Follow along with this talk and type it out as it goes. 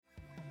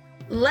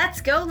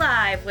Let's go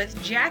live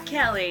with Jack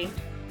Kelly.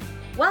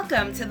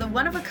 Welcome to the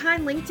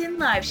one-of-a-kind LinkedIn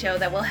live show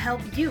that will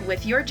help you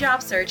with your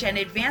job search and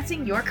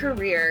advancing your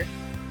career.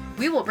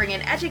 We will bring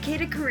in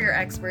educated career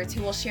experts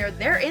who will share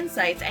their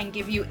insights and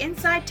give you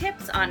inside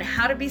tips on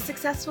how to be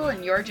successful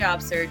in your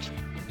job search.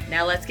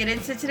 Now let's get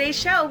into today's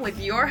show with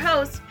your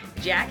host,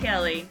 Jack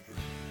Kelly.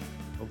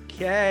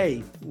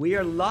 Okay, we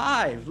are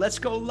live. Let's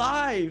go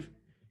live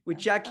with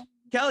Jack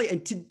Kelly.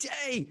 And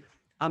today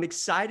I'm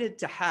excited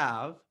to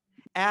have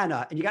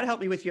Anna, and you got to help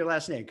me with your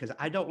last name because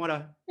I don't want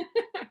to.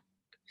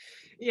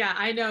 Yeah,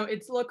 I know.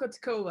 It's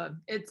Lokotkova.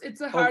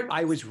 It's a hard.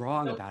 I was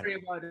wrong about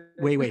it.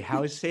 Wait.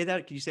 How is say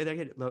that? Can you say that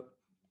again?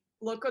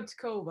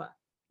 Lokotkova.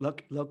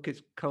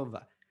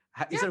 Lokotkova.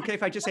 Is it okay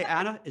if I just say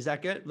Anna? Is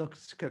that good?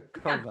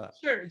 Lokotkova.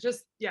 Yeah,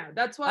 sure.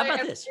 That's why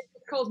everybody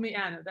calls me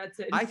Anna. That's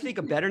it. I think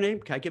a better name.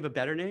 Can I give a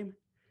better name?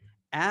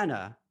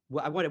 Anna.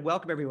 Well, I want to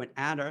welcome everyone.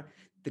 Anna,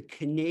 the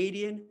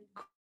Canadian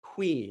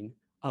queen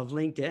of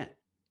LinkedIn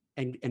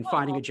and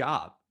finding a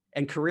job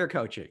and career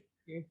coaching.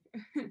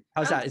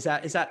 How's that? Is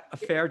that a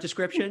fair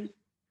description?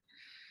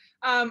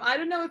 I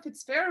don't know if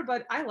it's fair,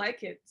 but I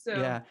like it. So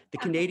yeah, the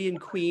Canadian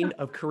queen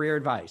of career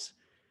advice.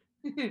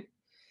 Yeah,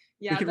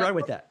 we can run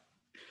with that.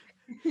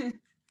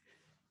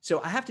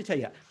 So I have to tell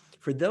you,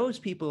 for those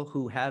people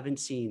who haven't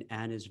seen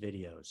Anna's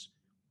videos,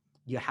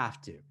 you have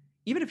to.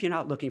 Even if you're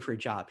not looking for a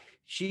job,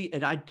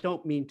 and I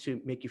don't mean to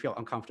make you feel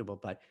uncomfortable,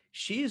 but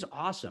she is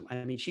awesome.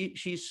 I mean, she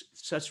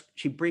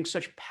brings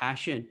such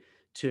passion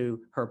to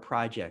her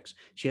projects.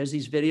 She has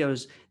these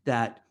videos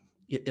that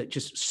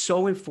just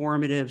so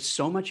informative,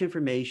 so much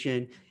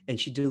information, and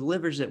she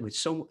delivers it with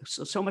so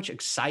much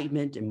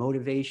excitement and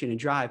motivation and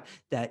drive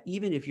that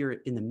even if you're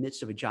in the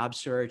midst of a job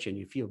search and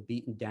you feel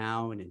beaten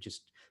down and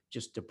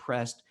just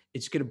depressed,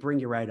 it's going to bring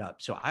you right up.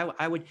 So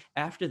I would,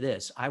 after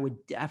this, I would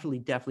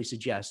definitely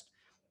suggest,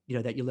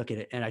 that you look at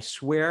it. And I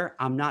swear,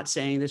 I'm not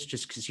saying this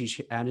just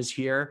because Anna's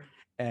here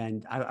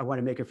and I want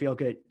to make her feel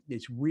good.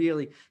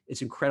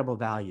 It's incredible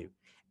value.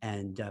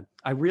 And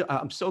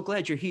I'm so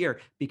glad you're here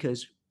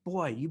because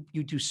boy,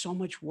 you do so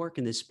much work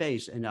in this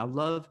space. And I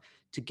love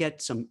to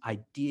get some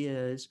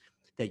ideas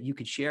that you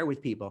could share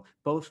with people,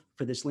 both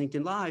for this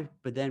LinkedIn Live,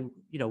 but then,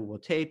 we'll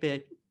tape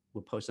it,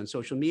 we'll post on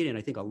social media. And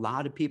I think a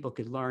lot of people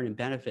could learn and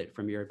benefit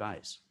from your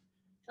advice.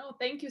 Oh,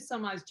 thank you so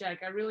much, Jack.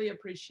 I really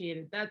appreciate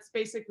it. That's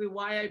basically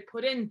why I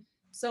put in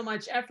so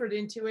much effort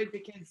into it,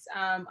 because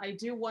I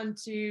do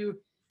want to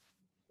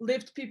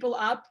lift people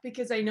up,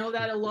 because I know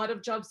that a lot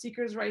of job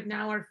seekers right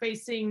now are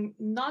facing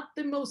not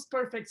the most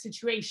perfect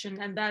situation.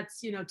 And that's,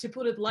 to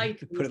put it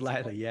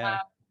lightly. Yeah.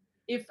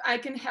 If I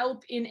can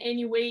help in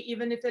any way,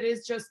 even if it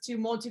is just to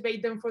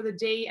motivate them for the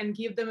day and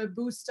give them a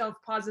boost of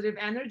positive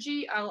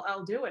energy,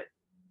 I'll do it.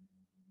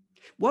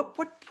 What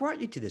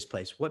brought you to this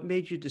place? What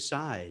made you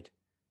decide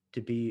to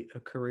be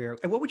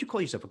and what would you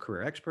call yourself? A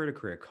career expert, a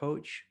career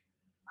coach?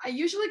 I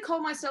usually call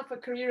myself a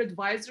career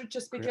advisor,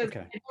 just because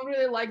I don't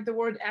really like the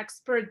word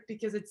expert,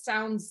 because it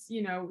sounds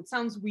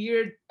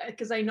weird,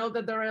 because I know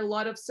that there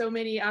are so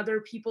many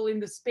other people in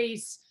the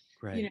space,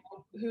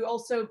 who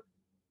also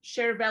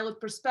share valid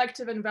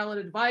perspective and valid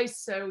advice.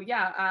 So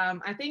yeah,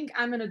 I think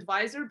I'm an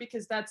advisor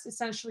because that's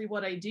essentially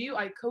what I do.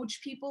 I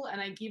coach people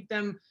and I give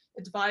them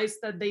advice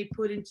that they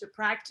put into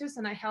practice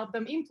and I help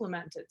them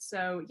implement it.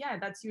 So yeah,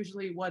 that's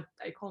usually what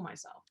I call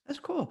myself. That's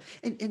cool.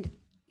 And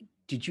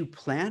did you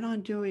plan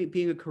on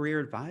being a career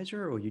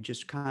advisor, or you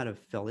just kind of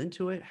fell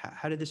into it?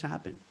 How did this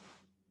happen?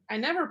 I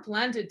never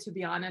planned it, to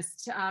be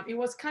honest. It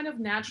was kind of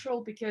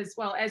natural because,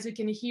 well, as you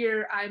can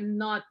hear, I'm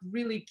not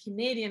really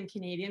Canadian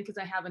because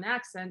I have an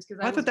accent.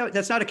 I thought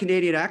that's not a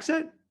Canadian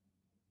accent?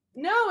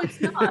 No, it's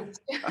not.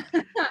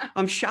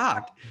 I'm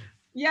shocked.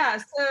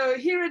 Yeah, so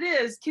here it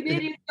is.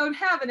 Canadians don't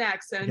have an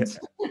accent.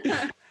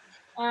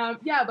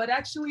 But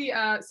actually,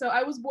 so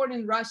I was born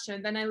in Russia,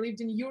 and then I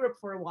lived in Europe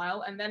for a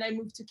while, and then I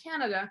moved to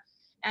Canada.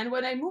 And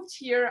when I moved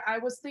here, I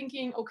was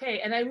thinking,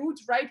 okay, and I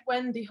moved right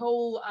when the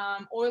whole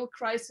oil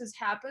crisis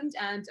happened.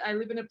 And I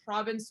live in a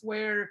province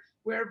where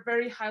we're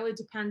very highly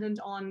dependent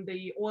on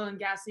the oil and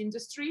gas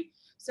industry.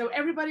 So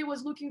everybody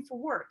was looking for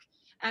work.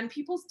 And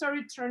people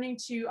started turning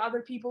to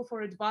other people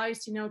for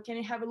advice. Can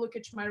you have a look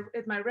at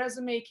my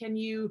resume? Can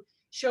you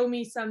show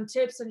me some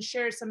tips and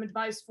share some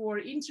advice for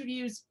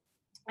interviews?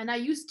 And I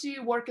used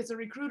to work as a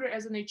recruiter,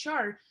 as an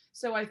HR.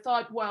 So I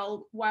thought,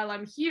 well, while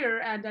I'm here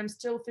and I'm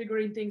still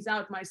figuring things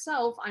out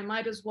myself, I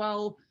might as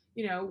well,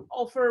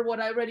 offer what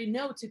I already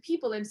know to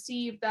people and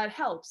see if that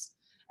helps.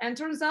 And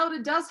turns out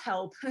it does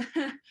help.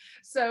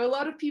 So a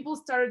lot of people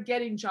started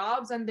getting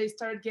jobs and they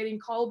started getting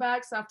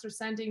callbacks after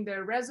sending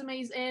their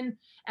resumes in,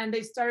 and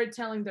they started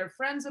telling their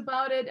friends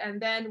about it.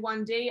 And then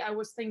one day I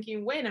was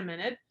thinking, wait a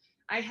minute,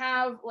 I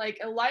have like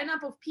a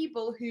lineup of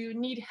people who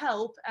need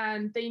help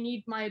and they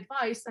need my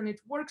advice and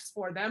it works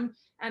for them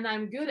and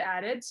I'm good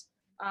at it.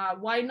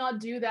 Why not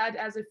do that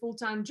as a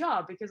full-time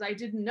job? Because I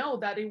didn't know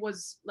that it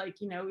was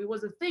it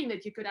was a thing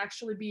that you could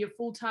actually be a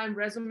full-time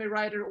resume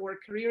writer or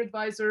career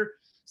advisor.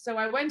 So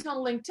I went on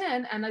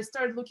LinkedIn and I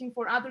started looking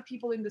for other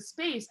people in the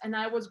space, and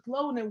I was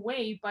blown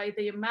away by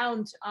the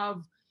amount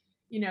of,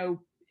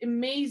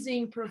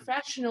 amazing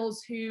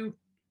professionals who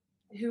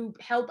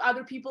help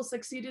other people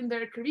succeed in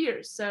their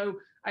careers. So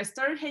I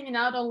started hanging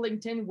out on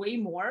LinkedIn way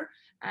more,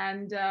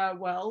 and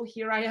well,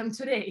 here I am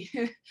today. So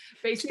that,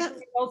 Basically,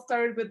 it all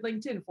started with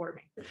LinkedIn for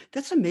me.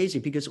 that's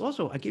amazing because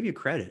also I give you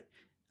credit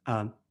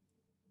um,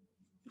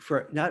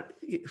 for not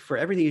for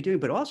everything you do,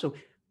 but also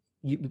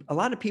a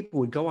lot of people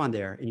would go on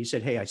there and you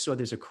said, hey, I saw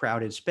there's a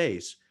crowded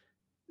space.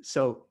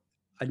 So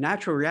a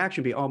natural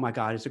reaction would be, oh my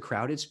God, it's a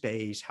crowded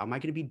space. How am I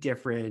going to be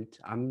different?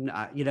 I'm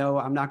not,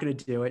 I'm not going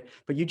to do it.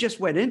 But you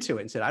just went into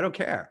it and said, I don't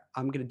care.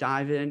 I'm going to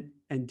dive in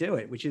and do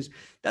it,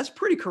 that's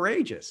pretty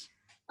courageous.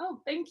 Oh,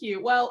 thank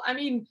you. Well, I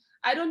mean,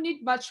 I don't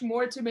need much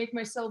more to make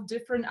myself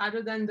different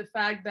other than the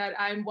fact that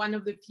I'm one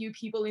of the few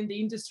people in the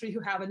industry who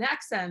have an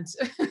accent.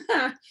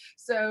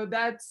 So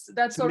that's So it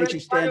makes you already one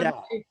stand of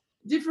out. my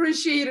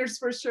differentiators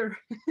for sure.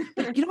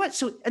 But you know what?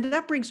 So, and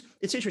that brings,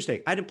 it's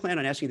interesting. I didn't plan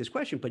on asking you this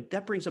question, but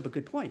that brings up a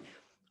good point.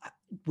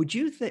 Would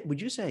you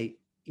say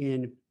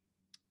in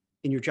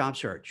your job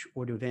search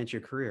or to advance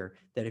your career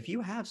that if you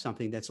have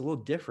something that's a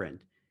little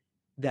different,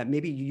 that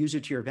maybe you use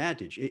it to your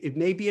advantage? It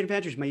may be an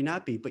advantage, may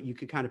not be, but you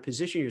can kind of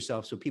position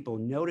yourself so people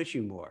notice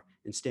you more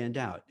and stand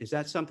out. Is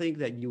that something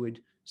that you would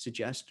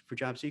suggest for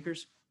job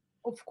seekers?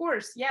 Of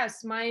course,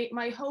 yes.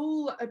 My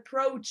whole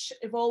approach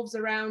evolves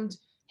around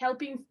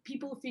helping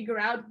people figure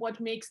out what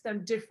makes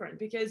them different,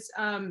 because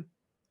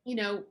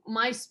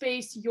my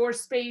space, your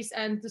space,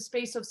 and the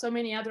space of so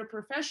many other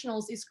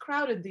professionals is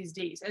crowded these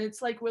days, and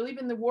it's like we live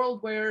in the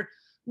world where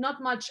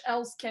not much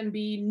else can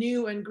be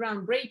new and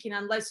groundbreaking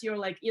unless you're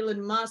like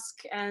Elon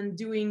Musk and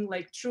doing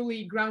like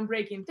truly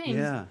groundbreaking things.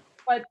 Yeah.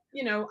 But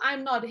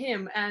I'm not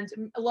him, and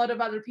a lot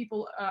of other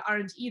people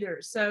aren't either.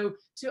 So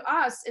to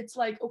us, it's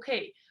like,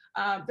 okay,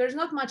 there's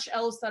not much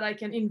else that I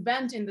can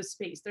invent in the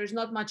space. There's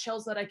not much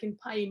else that I can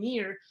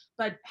pioneer,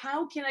 but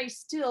how can I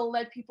still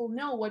let people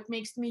know what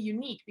makes me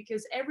unique?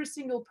 Because every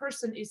single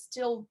person is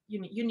still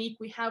unique.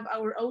 We have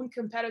our own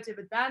competitive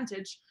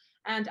advantage.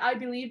 And I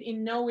believe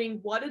in knowing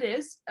what it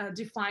is,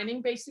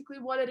 defining basically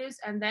what it is,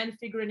 and then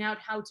figuring out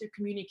how to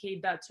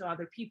communicate that to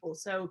other people.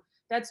 So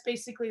that's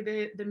basically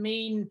the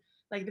main,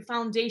 like the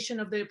foundation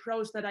of the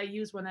approach that I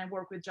use when I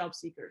work with job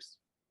seekers.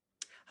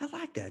 I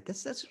like that.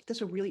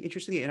 That's a really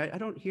interesting thing. And I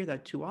don't hear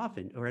that too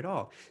often or at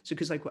all. So,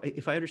 because like,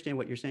 if I understand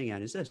what you're saying,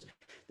 Anne, is this,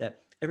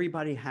 that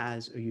everybody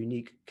has a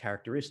unique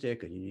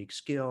characteristic, a unique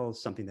skill,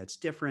 something that's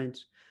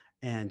different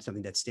and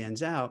something that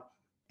stands out.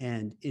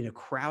 And in a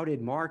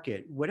crowded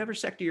market, whatever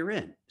sector you're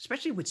in,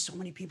 especially with so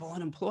many people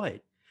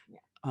unemployed,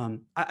 Yeah.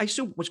 I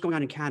assume what's going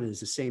on in Canada is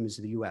the same as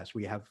the US,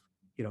 where you have,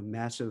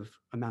 massive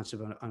amounts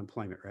of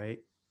unemployment, right?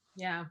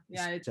 Yeah, yeah,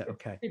 Is that it's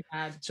okay? pretty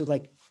bad. So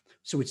like,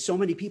 so with so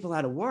many people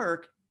out of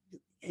work,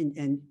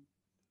 and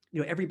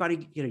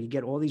everybody, you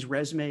get all these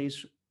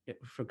resumes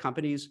for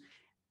companies,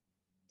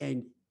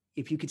 and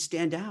if you could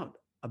stand out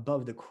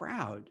above the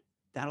crowd,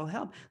 that'll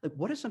help. Like,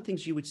 what are some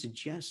things you would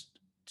suggest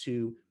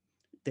to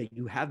that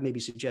you have maybe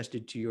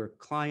suggested to your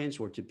clients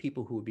or to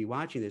people who would be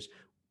watching this,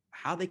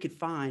 how they could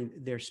find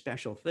their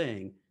special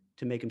thing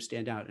to make them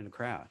stand out in a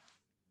crowd?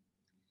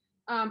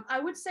 I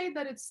would say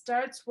that it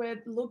starts with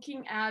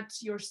looking at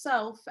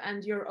yourself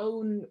and your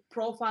own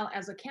profile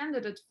as a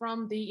candidate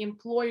from the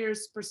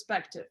employer's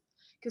perspective.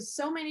 Because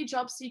so many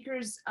job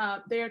seekers,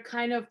 they're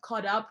kind of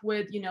caught up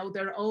with,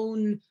 their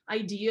own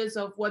ideas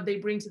of what they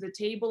bring to the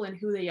table and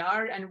who they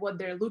are and what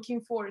they're looking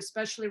for,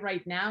 especially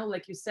right now.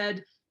 Like you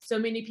said, so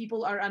many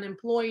people are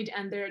unemployed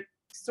and they're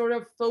sort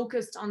of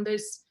focused on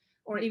this,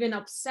 or even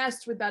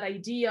obsessed with that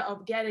idea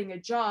of getting a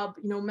job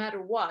no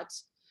matter what.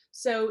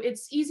 So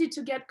it's easy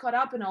to get caught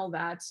up in all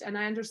that, and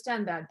I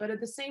understand that. But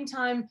at the same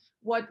time,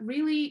 what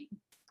really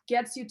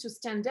gets you to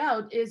stand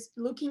out is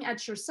looking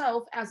at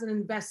yourself as an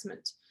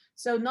investment.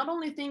 So not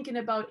only thinking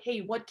about,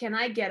 hey, what can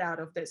I get out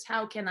of this?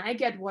 How can I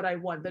get what I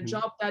want? The Mhm.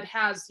 job that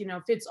has,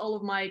 fits all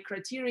of my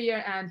criteria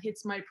and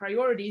hits my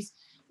priorities.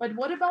 But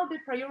what about the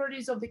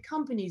priorities of the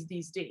companies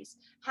these days?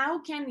 How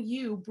can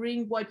you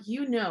bring what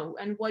you know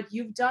and what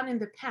you've done in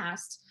the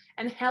past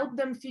and help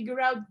them figure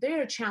out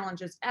their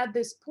challenges at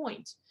this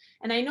point?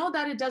 And I know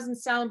that it doesn't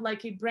sound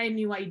like a brand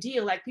new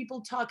idea. Like people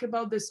talk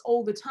about this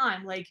all the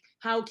time. Like,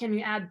 how can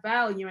you add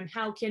value and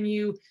how can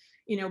you,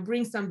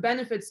 bring some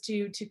benefits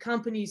to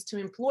companies, to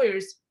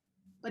employers?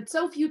 But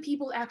so few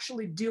people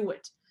actually do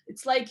it.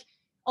 It's like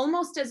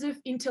almost as if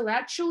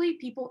intellectually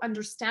people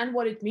understand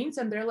what it means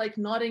and they're like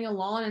nodding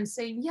along and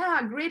saying,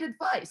 yeah, great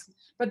advice.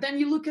 But then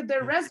you look at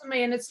their Yeah.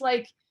 resume and it's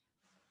like,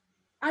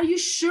 are you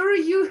sure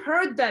you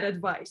heard that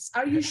advice?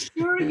 Are you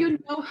sure you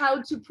know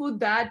how to put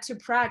that to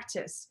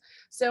practice?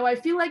 So I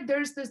feel like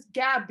there's this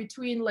gap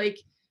between like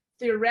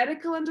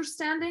theoretical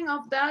understanding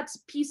of that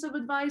piece of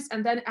advice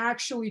and then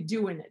actually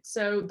doing it.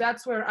 So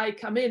that's where I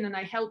come in and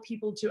I help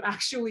people to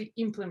actually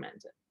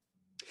implement it.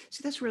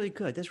 See, that's really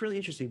good. That's really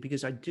interesting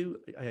because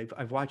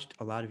I've watched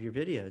a lot of your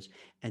videos,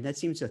 and that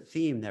seems a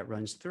theme that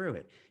runs through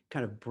it,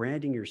 kind of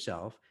branding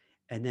yourself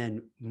and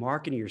then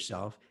marketing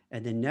yourself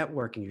and then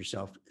networking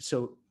yourself.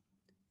 So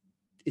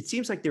it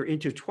seems like they're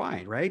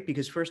intertwined, right?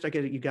 Because first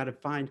you got to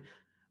find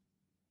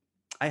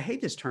I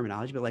hate this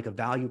terminology, but like a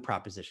value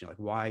proposition, like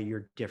why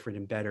you're different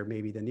and better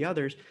maybe than the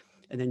others.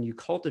 And then you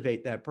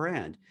cultivate that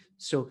brand.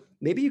 So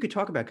maybe you could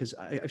talk about, because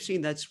I've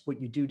seen that's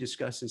what you do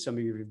discuss in some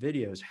of your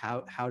videos,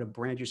 how to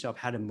brand yourself,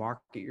 how to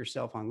market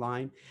yourself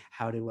online,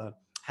 how to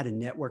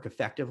network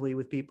effectively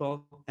with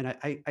people. And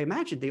I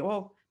imagine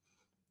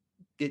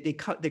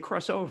they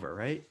cross over,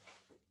 right?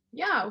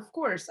 Yeah, of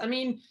course. I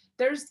mean,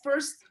 there's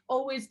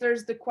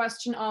the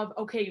question of,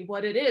 okay,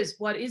 what is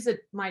it,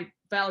 my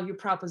value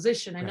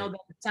proposition? I know Right.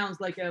 that it sounds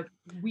like a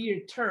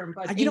weird term,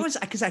 but You know,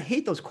 because I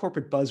hate those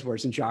corporate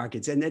buzzwords and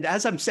jargons. And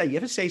as I'm saying, you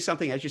ever say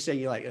something as you're saying,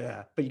 you're like,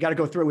 ugh, but you got to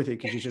go through with it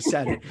because you just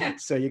said it.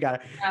 So you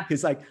got to, yeah,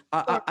 it's like,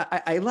 sure.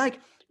 I like,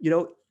 you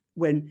know,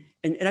 when,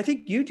 and I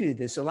think you do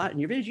this a lot in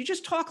your videos, you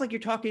just talk like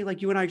you're talking,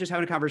 like you and I are just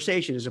having a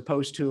conversation, as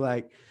opposed to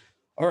like,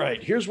 all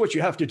right, here's what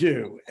you have to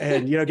do.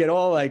 And, you know, get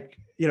all like,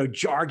 you know,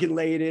 jargon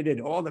laden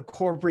and all the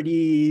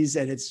corporatese.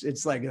 And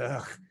it's like,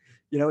 ugh,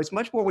 you know, it's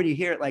much more when you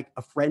hear it like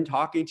a friend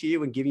talking to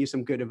you and giving you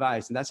some good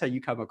advice. And that's how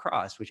you come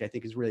across, which I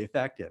think is really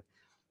effective.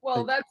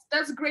 Well, But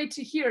that's great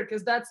to hear,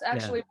 because that's yeah,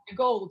 actually my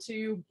goal,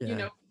 to,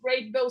 yeah.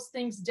 break those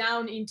things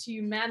down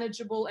into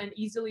manageable and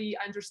easily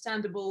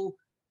understandable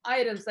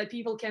items that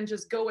people can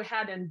just go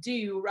ahead and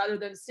do, rather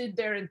than sit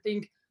there and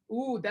think,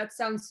 ooh, that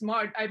sounds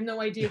smart. I have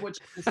no idea what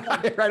you just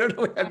said. I don't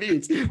know what that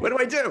means. What do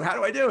I do? How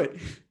do I do it?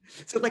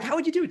 So like, how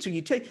would you do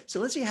it?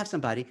 So let's say you have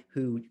somebody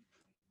who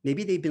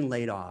maybe they've been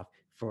laid off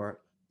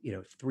for, you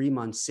know, 3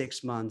 months,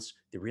 6 months.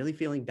 They're really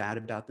feeling bad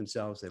about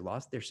themselves. They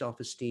lost their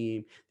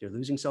self-esteem. They're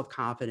losing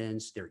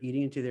self-confidence. They're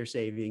eating into their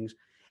savings.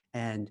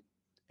 And,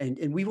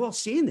 and we've all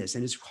seen this,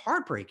 and it's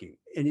heartbreaking,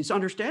 and it's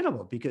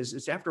understandable because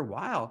it's after a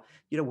while,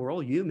 you know, we're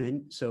all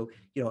human. So,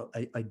 you know,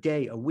 a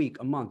day, a week,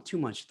 a month, 2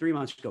 months, 3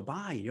 months go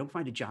by, you don't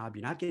find a job,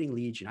 you're not getting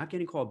leads, you're not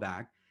getting called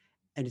back,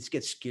 and it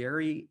gets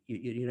scary,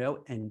 you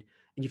know, and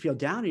you feel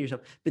down on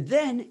yourself. But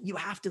then you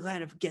have to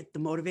kind of get the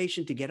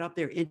motivation to get up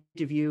there,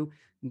 interview,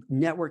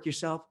 network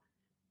yourself.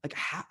 Like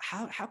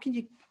how can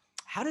you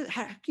how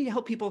can you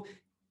help people,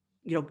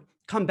 you know,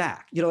 come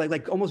back, you know,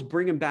 like almost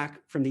bring them back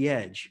from the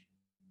edge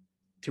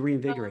to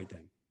reinvigorate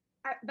them?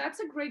 That's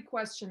a great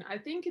question. I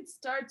think it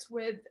starts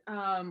with,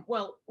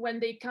 well, when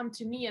they come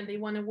to me and they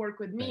want to work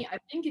with me, Right. I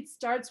think it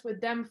starts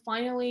with them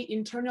finally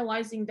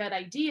internalizing that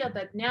idea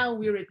that now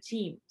we're a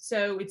team.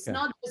 So it's Yeah.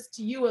 not just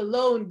you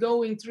alone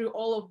going through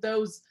all of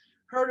those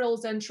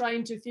hurdles and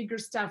trying to figure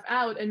stuff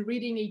out and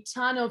reading a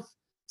ton of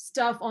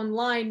stuff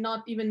online,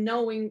 not even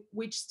knowing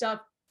which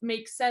stuff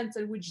makes sense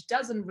and which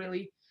doesn't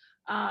really.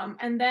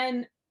 And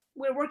then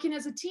we're working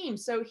as a team.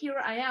 So here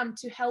I am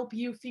to help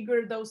you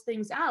figure those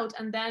things out.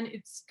 And then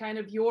it's kind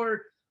of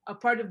your a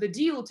part of the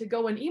deal to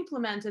go and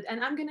implement it.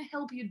 And I'm going to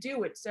help you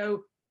do it.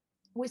 So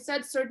we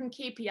set certain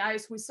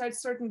KPIs, we set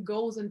certain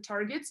goals and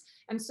targets.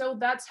 And so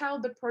that's how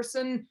the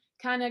person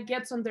kind of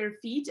gets on their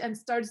feet and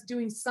starts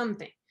doing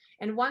something.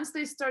 And once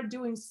they start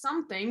doing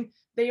something,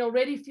 they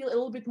already feel a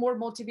little bit more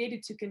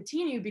motivated to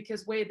continue,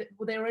 because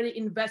they already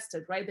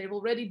invested, right? They've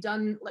already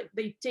done, like,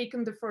 they've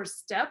taken the first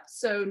step.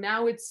 So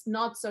now it's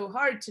not so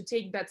hard to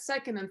take that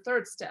second and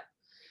third step.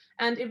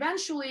 And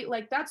eventually,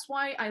 like, that's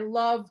why I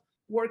love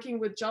working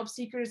with job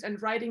seekers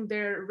and writing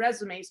their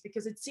resumes,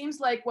 because it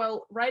seems like,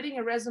 well, writing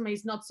a resume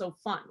is not so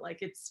fun.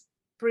 Like, it's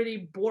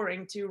pretty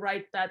boring to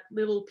write that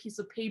little piece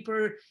of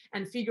paper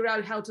and figure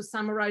out how to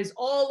summarize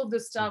all of the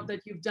stuff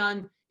that you've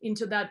done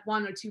into that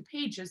 1 or 2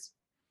 pages.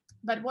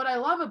 But what I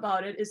love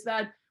about it is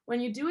that when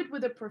you do it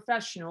with a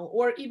professional,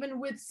 or even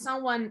with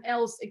someone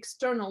else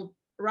external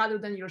rather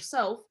than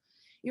yourself,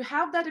 you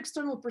have that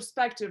external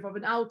perspective of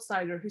an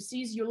outsider who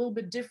sees you a little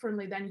bit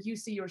differently than you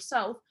see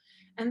yourself.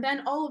 And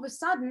then all of a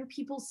sudden,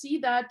 people see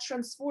that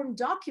transformed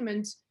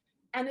document,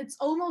 and it's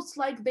almost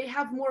like they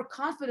have more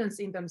confidence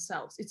in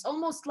themselves. It's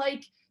almost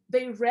like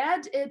they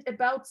read it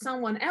about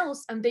someone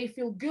else and they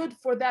feel good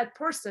for that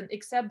person,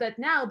 except that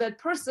now that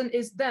person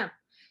is them.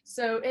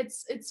 So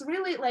it's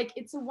really like,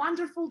 it's a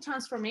wonderful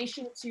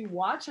transformation to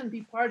watch and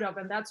be part of,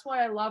 and that's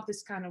why I love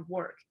this kind of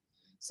work.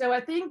 So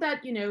I think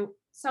that,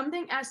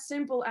 something as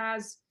simple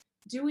as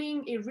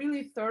doing a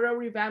really thorough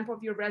revamp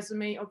of your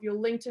resume, of your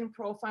LinkedIn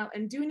profile,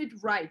 and doing it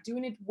right,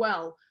 doing it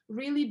well,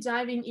 really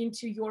diving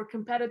into your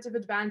competitive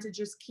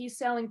advantages, key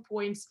selling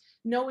points,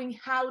 knowing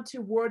how to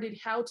word it,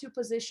 how to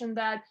position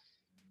that,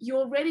 you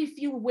already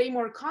feel way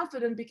more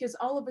confident, because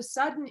all of a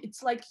sudden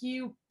it's like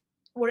you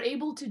were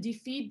able to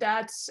defeat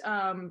that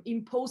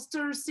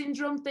imposter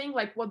syndrome thing,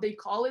 like what they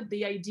call it,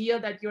 the idea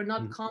that you're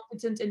not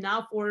competent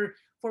enough, or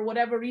for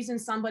whatever reason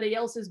somebody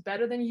else is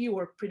better than you,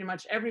 or pretty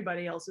much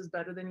everybody else is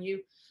better than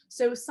you.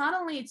 So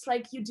suddenly it's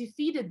like you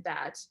defeated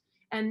that,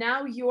 and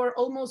now you're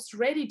almost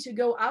ready to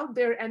go out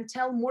there and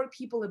tell more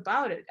people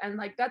about it. And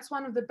like, that's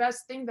one of the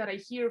best things that I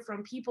hear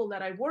from people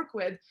that I work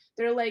with.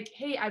 They're like,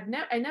 hey, I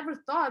never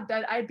thought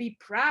that I'd be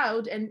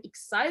proud and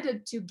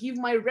excited to give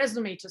my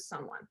resume to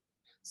someone.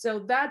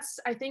 So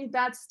I think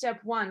that's step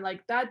one,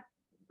 like that,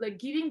 like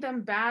giving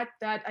them back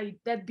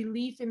that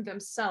belief in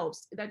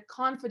themselves, that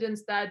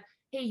confidence that,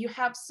 hey, you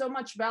have so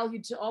much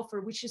value to offer,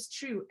 which is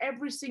true.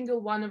 Every single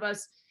one of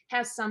us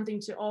has something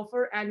to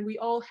offer, and we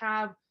all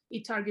have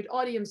a target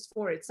audience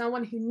for it,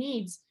 someone who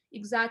needs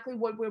exactly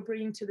what we're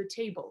bringing to the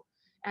table.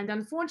 And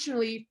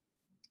unfortunately,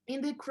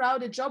 in the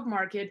crowded job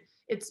market,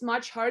 it's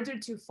much harder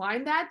to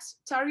find that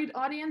target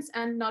audience,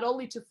 and not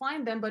only to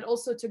find them, but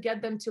also to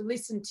get them to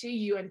listen to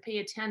you and pay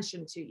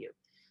attention to you.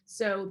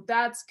 So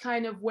that's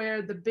kind of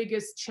where the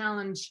biggest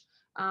challenge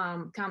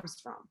comes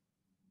from.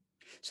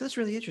 So that's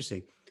really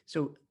interesting.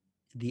 So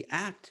the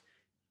act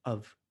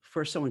of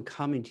first someone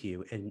coming to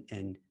you and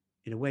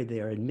in a way they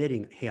are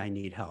admitting, hey, I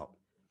need help.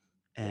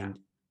 Yeah. And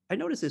I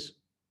notice this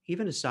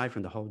even aside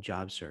from the whole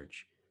job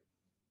search,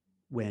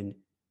 when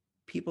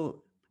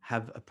people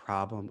have a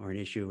problem or an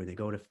issue or they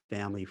go to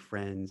family,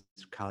 friends,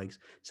 colleagues,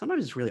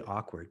 sometimes it's really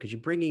awkward because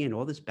you're bringing in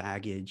all this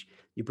baggage,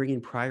 you bring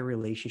in prior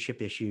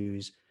relationship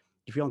issues,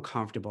 you feel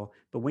uncomfortable.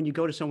 But when you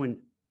go to someone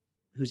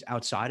who's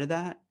outside of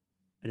that,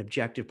 an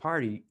objective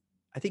party,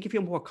 I think you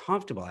feel more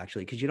comfortable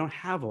actually because you don't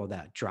have all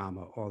that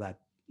drama, all that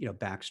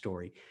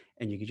backstory,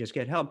 and you can just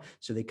get help.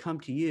 So they come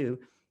to you,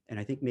 and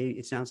I think maybe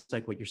it sounds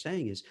like what you're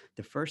saying is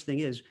the first thing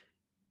is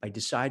by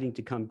deciding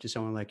to come to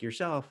someone like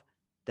yourself,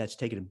 that's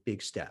taken a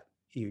big step.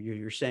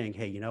 You're saying,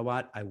 hey, you know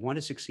what? I want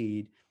to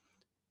succeed,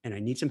 and I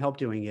need some help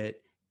doing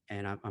it,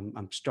 and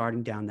I'm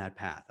starting down that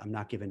path. I'm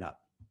not giving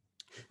up.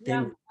 Yeah,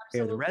 Then the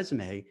absolutely.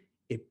 resume,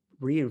 it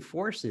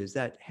reinforces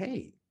that,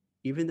 hey,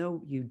 even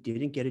though you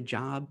didn't get a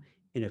job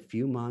in a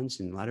few months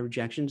and a lot of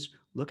rejections,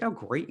 look how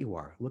great you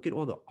are. Look at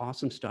all the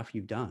awesome stuff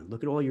you've done.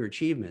 Look at all your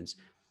achievements.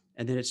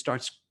 And then it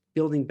starts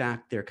building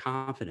back their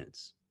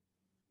confidence.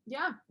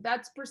 Yeah,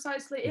 that's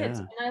precisely it. Yeah.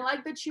 And I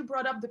like that you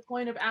brought up the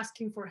point of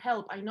asking for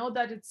help. I know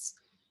that it's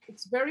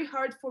very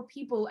hard for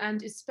people,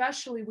 and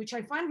especially, which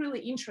I find really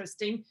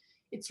interesting,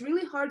 it's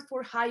really hard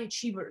for high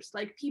achievers,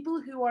 like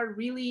people who are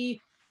really,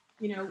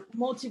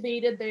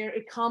 motivated, they're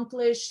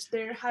accomplished,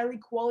 they're highly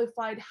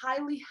qualified,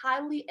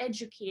 highly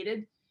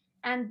educated,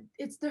 and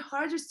it's the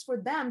hardest for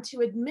them to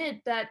admit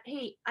that,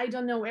 hey, I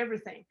don't know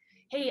everything.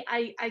 Hey,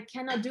 I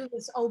cannot do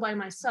this all by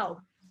myself.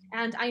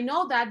 And I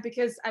know that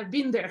because I've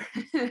been there.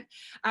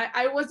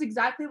 I was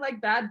exactly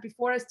like that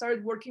before I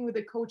started working with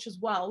a coach as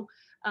well.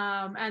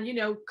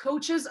 And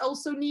coaches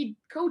also need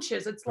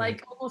coaches. It's Right.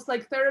 like almost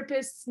like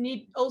therapists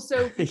need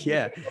also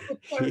Yeah.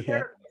 Yeah.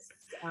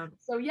 therapists.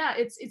 So yeah,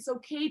 it's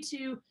okay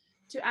to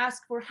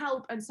ask for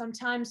help, and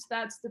sometimes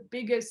that's the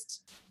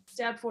biggest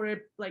step for a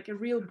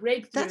real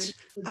breakthrough in That's,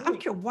 what we're I'm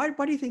doing. curious,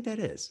 why do you think that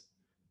is?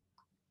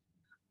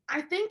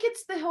 I think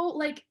it's the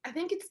whole, I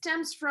think it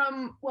stems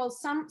from, well,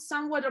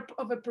 somewhat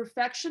of a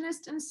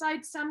perfectionist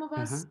inside some of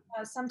Uh-huh.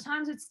 us.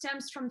 Sometimes it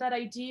stems from that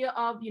idea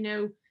of,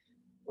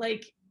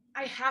 like,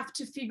 I have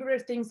to figure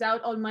things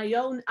out on my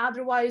own,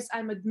 otherwise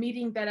I'm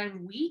admitting that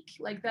I'm weak.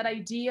 Like that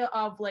idea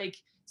of, like,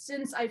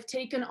 since I've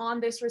taken on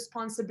this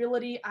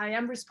responsibility, I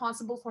am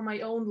responsible for my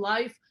own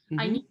life,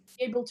 I Mm-hmm. need to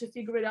be able to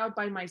figure it out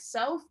by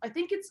myself. I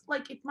think it's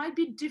like it might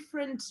be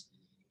different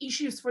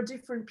issues for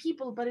different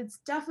people, but it's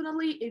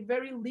definitely a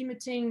very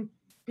limiting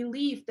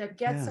belief that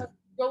gets Yeah. us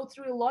go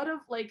through a lot of,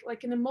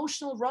 like an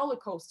emotional roller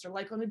coaster.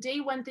 Like on a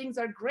day when things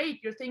are great,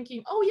 you're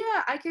thinking, oh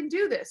yeah, I can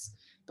do this,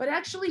 but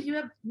actually you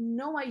have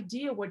no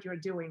idea what you're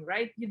doing,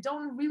 right? You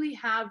don't really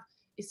have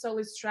a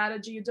solid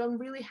strategy, you don't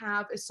really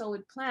have a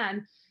solid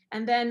plan.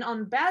 And then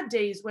on bad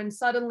days, when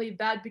suddenly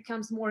that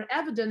becomes more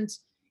evident,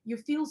 you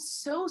feel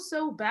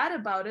so bad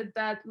about it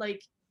that,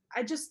 like,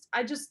 I just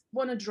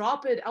want to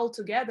drop it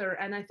altogether.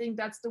 And I think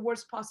that's the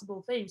worst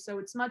possible thing. So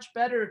it's much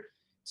better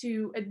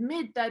to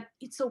admit that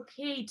it's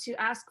okay to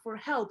ask for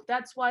help.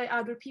 That's why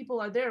other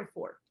people are there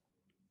for.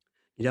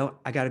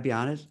 I got to be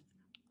honest.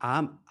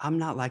 I'm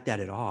not like that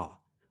at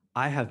all.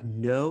 I have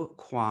no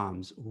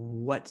qualms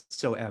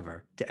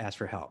whatsoever to ask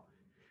for help.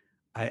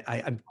 I'm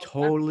That's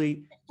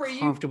totally for you.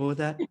 comfortable with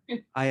that.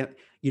 I,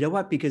 you know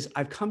what? Because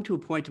I've come to a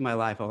point in my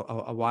life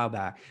a while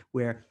back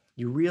where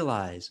you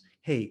realize,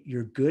 hey,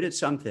 you're good at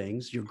some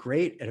things, you're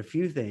great at a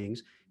few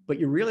things, but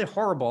you're really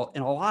horrible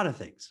in a lot of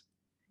things.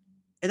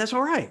 And that's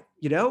all right.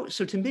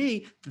 So to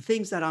me, the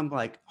things that I'm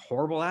like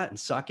horrible at and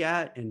suck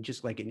at and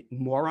just like a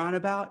moron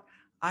about,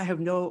 I have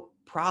no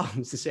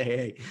problems to say,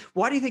 hey,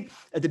 why do you think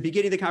at the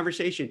beginning of the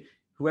conversation,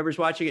 whoever's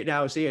watching it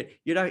now see it,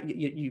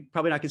 you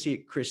probably not gonna see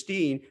it,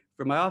 Christine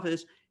from my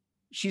office,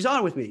 she's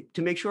on with me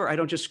to make sure I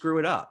don't just screw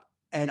it up.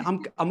 And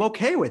I'm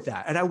okay with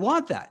that. And I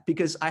want that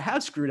because I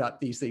have screwed up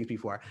these things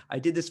before. I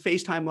did this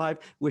FaceTime Live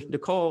with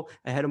Nicole,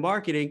 head of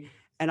marketing,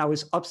 and I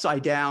was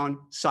upside down,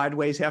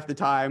 sideways half the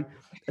time.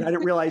 And I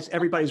didn't realize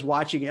everybody's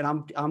watching,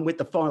 and I'm with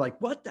the phone, like,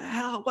 what the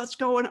hell? What's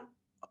going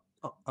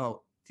on?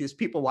 Oh, there's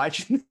people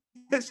watching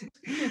this.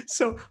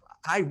 So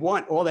I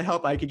want all the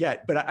help I could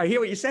get. But I hear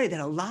what you say, that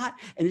a lot,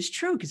 and it's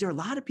true, because there are a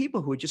lot of people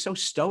who are just so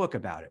stoic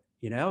about it.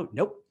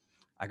 Nope,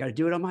 I got to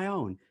do it on my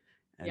own.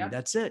 And Yep.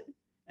 that's it.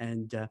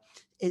 And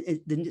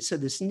so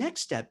this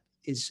next step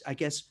is, I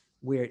guess,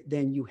 where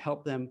then you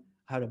help them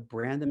how to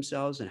brand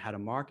themselves and how to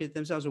market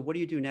themselves. Or what do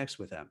you do next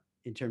with them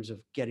in terms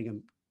of getting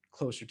them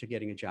closer to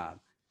getting a job?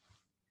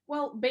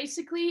 Well,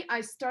 basically,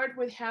 I start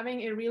with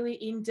having a really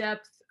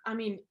in-depth, I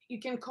mean, you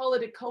can call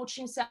it a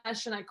coaching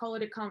session, I call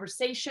it a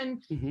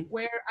conversation, Hmm.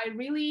 where I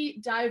really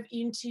dive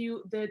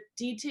into the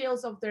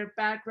details of their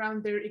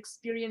background, their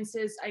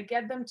experiences. I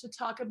get them to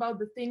talk about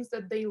the things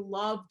that they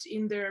loved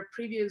in their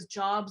previous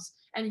jobs.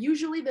 And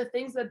usually the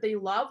things that they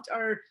loved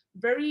are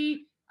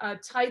very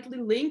tightly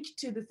linked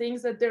to the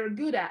things that they're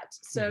good at.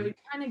 So Hmm. it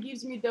kind of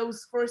gives me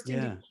those first Yeah.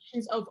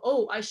 indications of,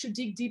 oh, I should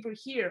dig deeper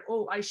here.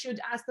 Oh, I should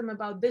ask them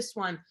about this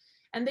one,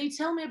 and they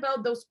tell me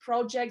about those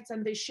projects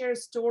and they share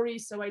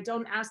stories, so I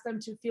don't ask them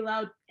to fill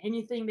out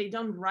anything, they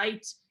don't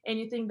write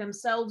anything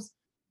themselves,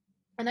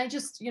 and I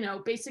just,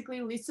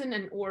 basically listen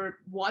and or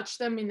watch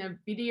them in a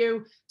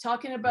video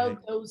talking Right.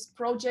 about those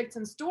projects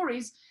and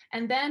stories.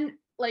 And then,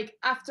 like,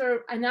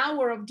 after an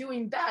hour of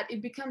doing that,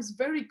 it becomes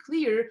very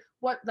clear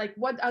what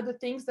are the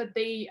things that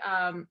they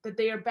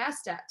are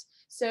best at.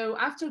 So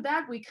after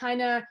that, we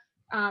kind of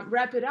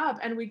wrap it up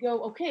and we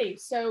go, okay,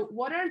 so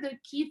what are the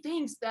key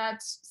things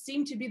that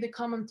seem to be the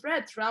common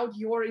thread throughout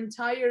your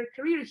entire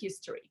career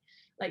history?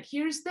 Like,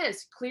 here's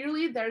this,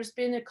 clearly there's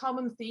been a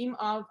common theme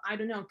of, I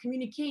don't know,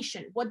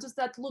 communication. What does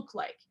that look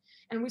like?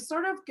 And we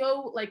sort of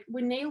go, like,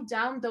 we nail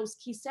down those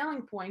key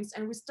selling points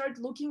and we start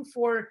looking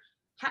for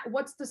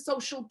what's the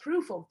social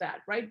proof of that,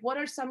 right? What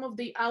are some of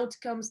the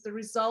outcomes, the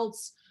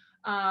results,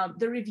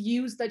 the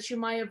reviews that you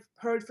might have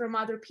heard from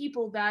other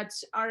people that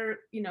are,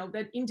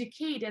 that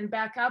indicate and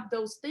back up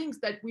those things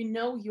that we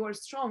know you're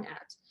strong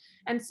at.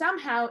 And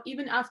somehow,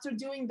 even after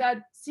doing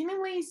that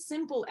seemingly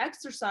simple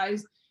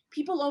exercise,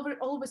 people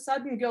all of a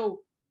sudden go,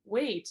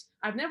 wait,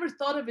 I've never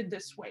thought of it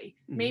this way.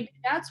 Hmm. Maybe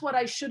that's what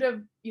I should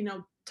have,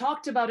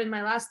 talked about in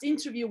my last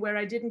interview where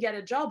I didn't get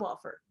a job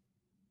offer.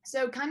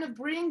 So kind of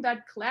bring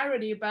that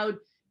clarity about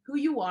who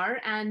you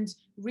are and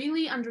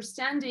really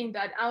understanding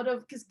that out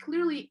of, because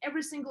clearly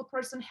every single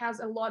person has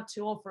a lot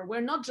to offer.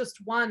 We're not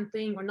just one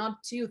thing or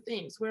not two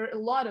things, we're a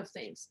lot of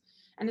things.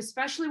 And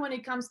especially when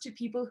it comes to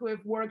people who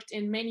have worked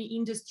in many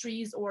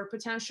industries or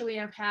potentially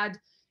have had a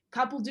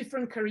couple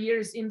different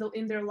careers in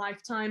their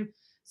lifetime.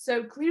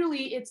 So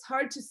clearly it's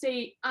hard to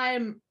say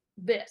I'm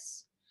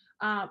this,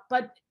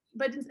 but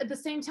at the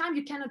same time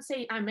you cannot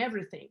say I'm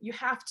everything. You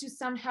have to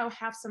somehow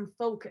have some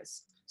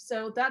focus.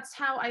 So that's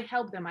how I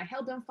help them. I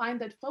help them find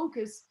that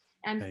focus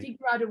and Right.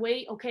 figure out a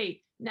way,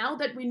 okay, now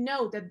that we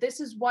know that this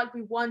is what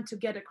we want to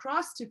get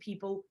across to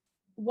people,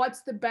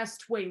 what's the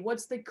best way?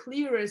 What's the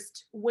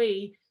clearest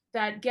way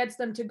that gets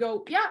them to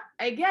go, yeah,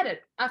 I get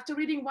it. After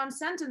reading one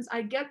sentence,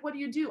 I get what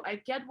you do. I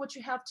get what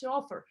you have to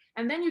offer.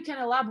 And then you can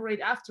elaborate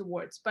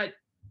afterwards. But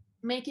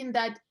making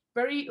that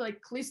very,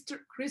 like,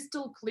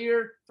 crystal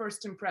clear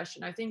first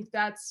impression, I think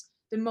that's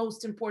the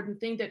most important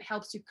thing that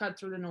helps you cut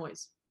through the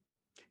noise.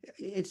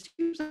 It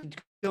seems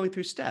like going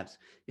through steps.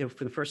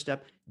 For the first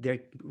step, they're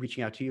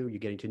reaching out to you, you're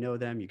getting to know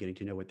them, you're getting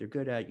to know what they're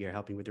good at, you're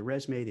helping with the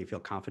resume, they feel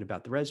confident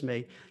about the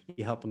resume,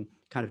 you help them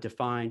kind of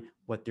define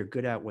what they're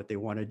good at, what they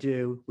want to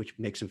do, which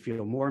makes them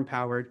feel more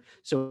empowered.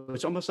 So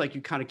it's almost like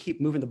you kind of keep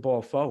moving the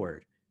ball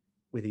forward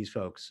with these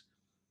folks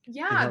and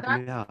Yeah,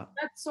 helping them out.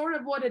 that's sort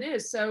of what it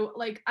is. So,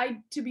 like, I,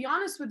 to be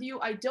honest with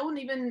you, I don't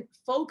even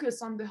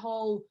focus on the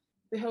whole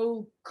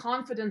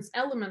confidence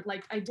element.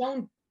 Like, I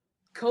don't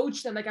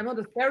coach them, like I'm not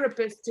a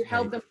therapist to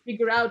help Right. them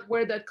figure out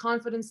where that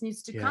confidence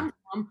needs to Yeah. come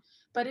from,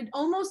 but it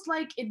almost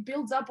like it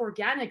builds up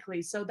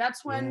organically. So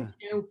that's when,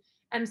 Yeah.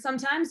 and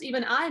sometimes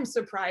even I'm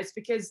surprised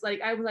because, like,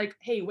 I'm like,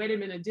 hey, wait a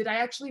minute, did I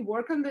actually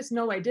work on this?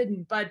 No, I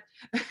didn't. But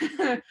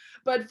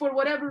but for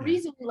whatever Yeah.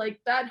 reason, like,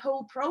 that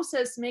whole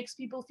process makes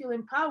people feel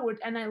empowered,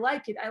 and I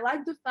like it. I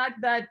like the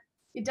fact that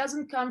it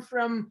doesn't come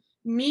from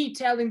me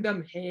telling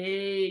them,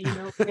 hey,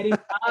 get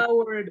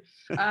empowered,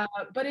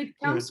 but it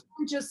Yeah. comes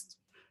from just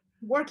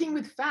working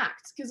with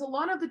facts, because a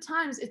lot of the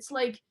times it's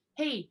like,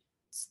 hey,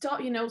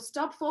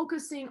 stop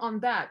focusing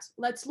on that,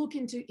 let's look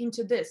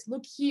into this,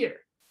 look here.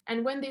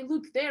 And when they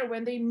look there,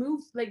 when they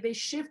move, like, they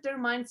shift their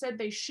mindset,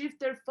 they shift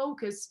their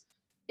focus,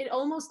 it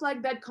almost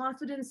like that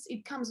confidence,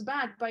 it comes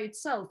back by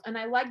itself. And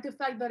I like the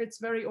fact that it's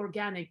very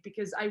organic,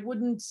 because I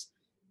wouldn't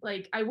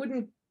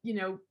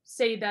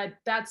say that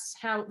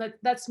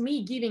that's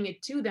me giving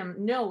it to them.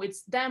 No,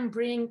 it's them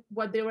bringing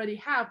what they already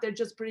have, they're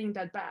just bringing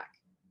that back.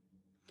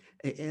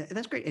 And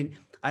that's great. And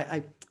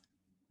I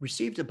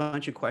received a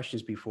bunch of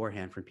questions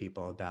beforehand from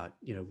people about,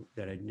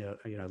 that I know,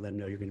 let them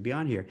know you're going to be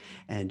on here.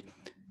 And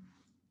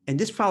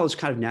this follows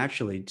kind of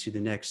naturally to the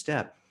next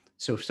step.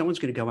 So if someone's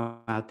going to go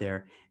out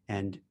there,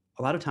 and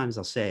a lot of times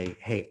they'll say,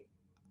 hey,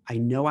 I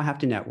know I have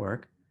to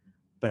network,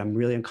 but I'm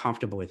really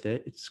uncomfortable with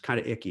it. It's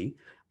kind of icky.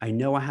 I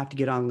know I have to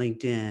get on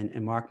LinkedIn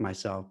and mark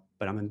myself,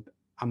 but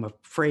I'm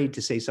afraid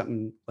to say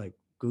something like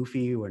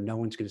goofy or no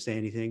one's going to say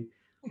anything.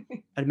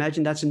 I'd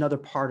imagine that's another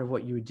part of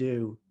what you would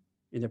do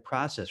in the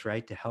process,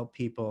 right? To help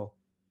people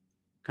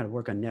kind of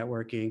work on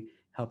networking,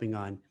 helping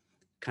on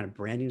kind of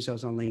branding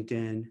themselves on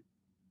LinkedIn.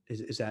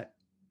 Is that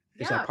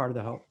Yeah, part of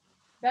the help?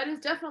 that is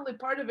definitely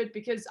part of it,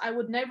 because I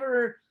would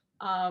never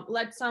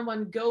let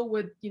someone go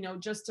with,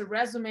 just a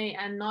resume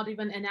and not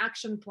even an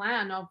action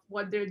plan of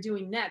what they're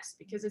doing next.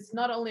 Because it's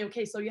not only,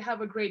 okay, so you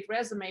have a great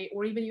resume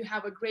or even you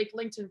have a great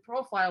LinkedIn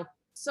profile.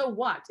 So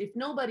what? If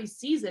nobody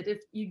sees it,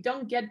 if you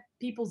don't get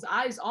people's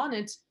eyes on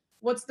it,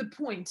 what's the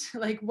point?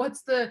 Like,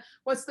 what's the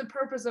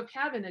purpose of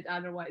having it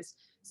otherwise?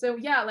 So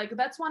yeah, like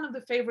that's one of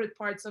the favorite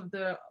parts of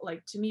the,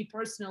 like, to me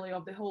personally,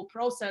 of the whole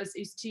process,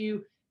 is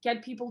to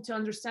get people to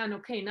understand,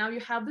 okay, now you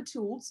have the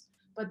tools,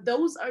 but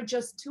those are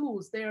just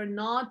tools. They are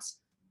not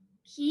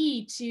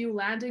key to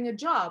landing a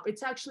job.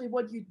 It's actually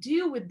what you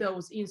do with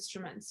those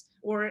instruments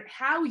or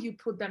how you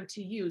put them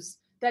to use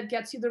that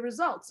gets you the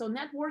results. So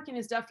networking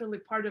is definitely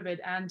part of it.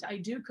 And I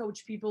do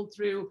coach people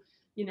through,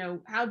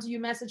 how do you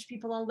message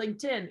people on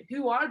LinkedIn?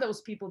 Who are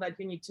those people that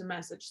you need to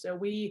message? So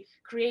we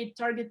create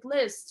target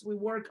lists. We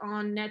work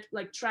on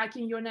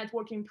tracking your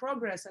networking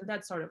progress and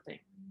that sort of thing.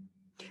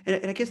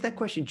 And I guess that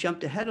question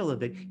jumped ahead a little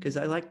bit, because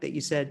I like that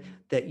you said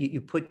that you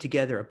put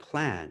together a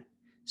plan.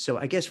 So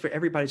I guess for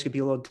everybody, it's going to be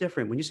a little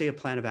different. When you say a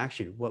plan of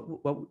action, what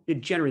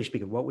generally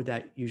speaking, what would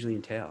that usually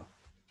entail?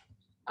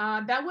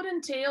 That would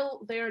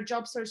entail their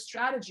job search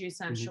strategy,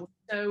 essentially.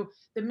 So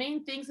the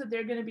main things that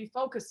they're going to be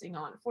focusing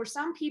on. For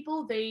some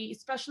people,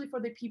 especially for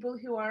the people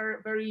who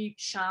are very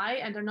shy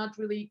and are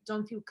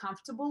don't feel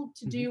comfortable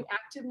to do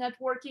active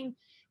networking,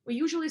 we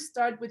usually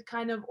start with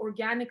kind of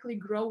organically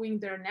growing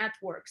their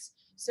networks.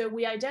 So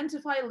we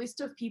identify a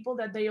list of people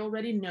that they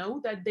already know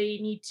that they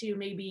need to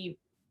maybe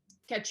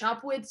catch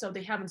up with. So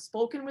they haven't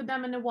spoken with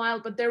them in a while,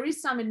 but there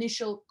is some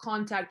initial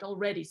contact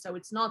already. So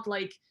it's not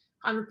like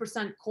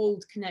 100%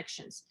 cold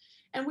connections.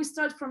 And we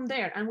start from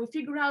there and we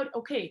figure out,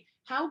 okay,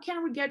 how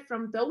can we get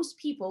from those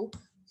people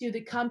to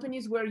the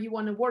companies where you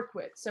want to work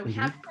with? So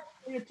having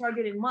your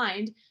target in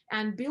mind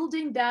and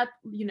building that,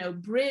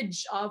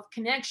 bridge of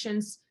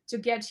connections to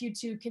get you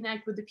to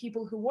connect with the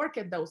people who work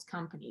at those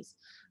companies.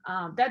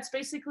 That's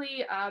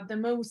basically the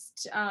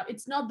most,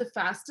 it's not the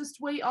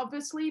fastest way,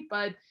 obviously,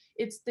 but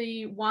it's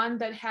the one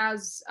that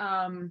has,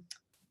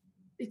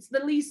 it's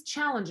the least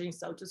challenging,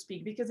 so to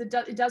speak, because it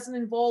doesn't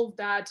involve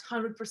that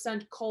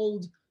 100%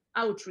 cold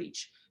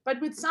outreach. But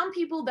with some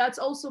people, that's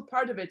also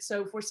part of it.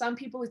 So for some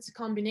people, it's a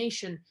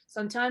combination.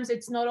 Sometimes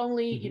it's not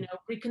only,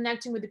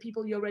 reconnecting with the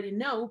people you already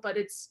know, but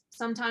it's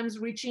sometimes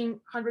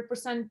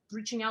 100%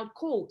 reaching out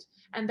cold.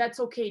 And that's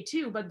okay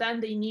too. But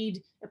then they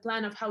need a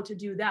plan of how to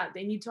do that.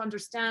 They need to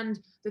understand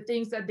the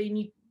things that they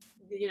need,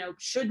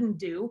 shouldn't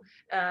do,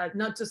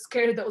 not to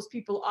scare those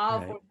people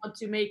off, or not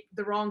to make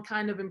the wrong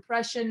kind of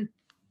impression,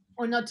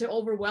 or not to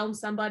overwhelm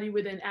somebody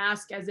with an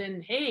ask as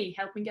in, hey,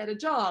 help me get a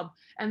job.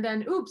 And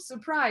then, oops,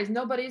 surprise,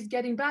 nobody's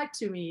getting back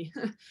to me.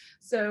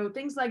 So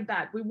things like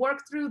that. We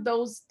work through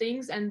those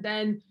things. And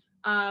then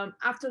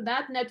after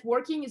that,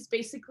 networking is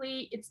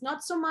basically, it's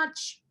not so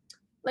much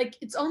like,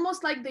 it's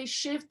almost like they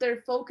shift their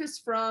focus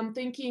from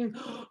thinking,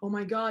 oh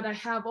my God, I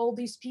have all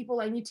these people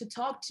I need to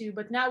talk to.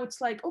 But now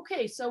it's like,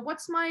 okay, so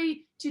what's my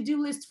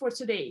to-do list for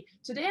today?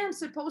 Today I'm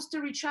supposed to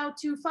reach out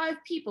to 5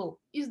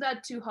 people. Is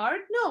that too hard?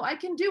 No, I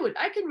can do it.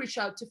 I can reach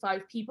out to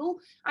 5 people.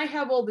 I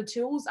have all the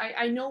tools.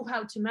 I know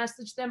how to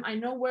message them. I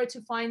know where to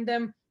find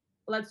them.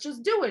 Let's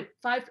just do it.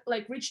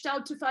 Reached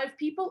out to 5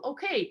 people.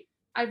 Okay,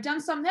 I've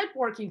done some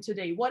networking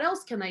today. What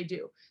else can I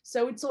do?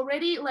 So it's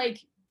already like,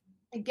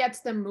 it gets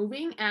them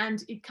moving,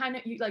 and it kind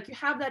of, you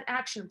have that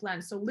action plan.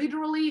 So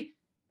literally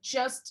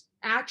just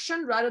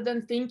action rather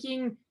than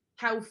thinking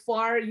how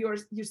far you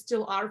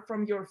still are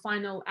from your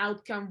final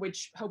outcome,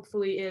 which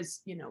hopefully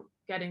is,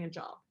 getting a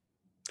job.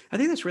 I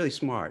think that's really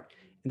smart.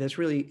 And that's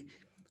really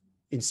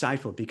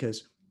insightful,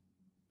 because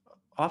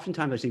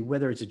oftentimes I see,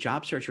 whether it's a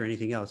job search or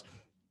anything else,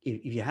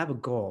 if you have a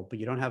goal, but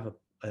you don't have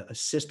a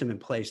system in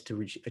place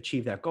to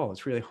achieve that goal,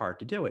 it's really hard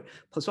to do it.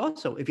 Plus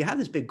also, if you have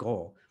this big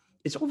goal,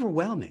 it's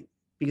overwhelming.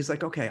 Because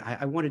okay,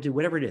 I want to do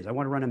whatever it is. I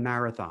want to run a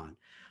marathon.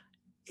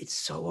 It's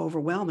so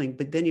overwhelming.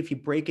 But then if you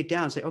break it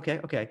down, say,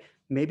 okay,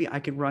 maybe I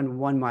could run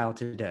 1 mile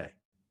today,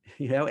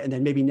 and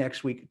then maybe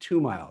next week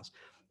 2 miles.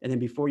 And then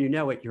before you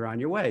know it, you're on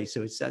your way.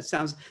 So that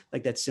sounds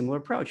like that similar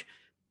approach.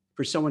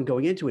 For someone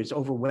going into it, it's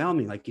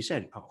overwhelming. Like you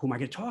said, who am I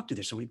going to talk to?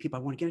 There's so many people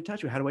I want to get in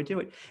touch with. How do I do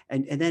it?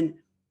 And then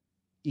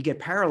you get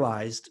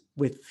paralyzed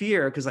with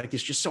fear, because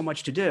there's just so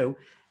much to do.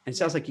 And it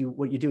sounds like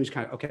what you do is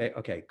kind of,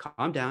 okay,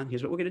 calm down.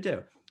 Here's what we're going to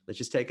do. Let's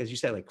just take, as you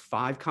said,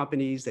 5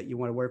 companies that you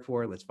want to work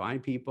for. Let's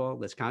find people.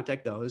 Let's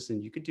contact those.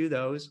 And you could do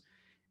those.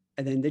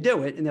 And then they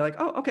do it. And they're like,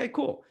 oh, okay,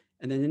 cool.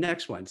 And then the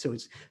next one. So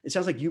it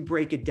sounds like you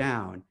break it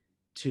down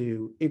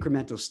to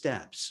incremental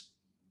steps,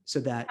 so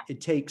that it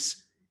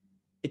takes,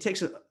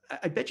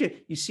 I bet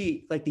you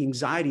see the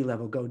anxiety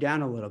level go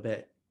down a little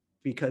bit,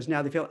 because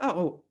now they feel,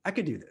 oh, I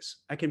could do this.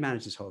 I can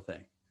manage this whole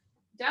thing.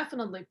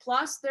 Definitely.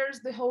 Plus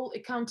there's the whole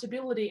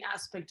accountability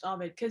aspect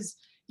of it, because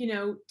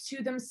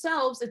to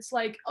themselves, it's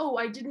like, oh,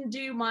 I didn't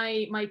do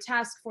my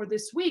task for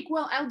this week.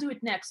 Well, I'll do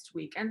it next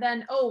week. And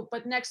then, oh,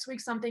 but next week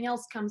something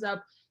else comes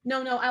up.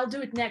 No, I'll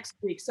do it next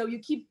week. So you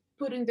keep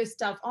putting this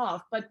stuff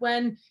off. But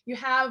when you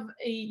have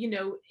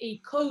a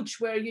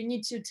coach where you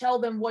need to tell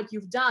them what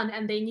you've done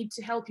and they need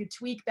to help you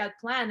tweak that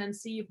plan and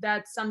see if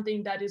that's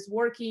something that is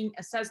working,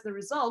 assess the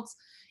results,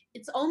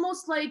 it's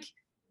almost like,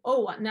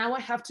 oh, now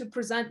I have to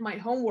present my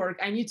homework.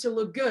 I need to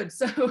look good.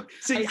 So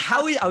see, that's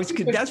what I was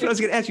going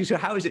to ask you. So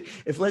how is it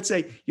if, let's say,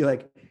 you're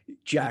like,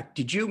 Jack,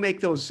 did you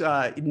make those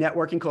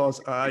networking calls?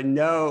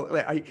 No.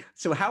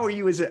 So how are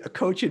you as a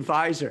coach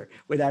advisor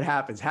when that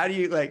happens? How do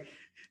you, like,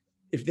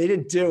 if they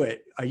didn't do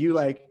it, are you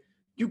like,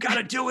 you got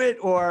to do it?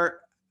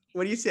 Or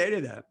what do you say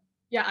to them?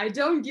 Yeah, I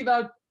don't give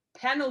out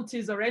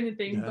penalties or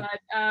anything, but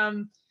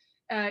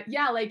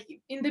like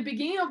in the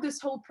beginning of this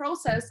whole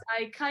process,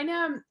 I kind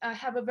of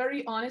have a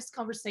very honest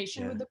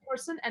conversation with the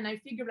person, and I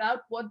figured out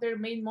what their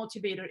main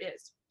motivator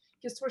is.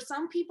 Because for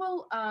some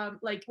people,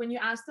 like when you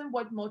ask them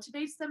what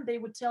motivates them, they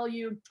would tell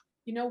you,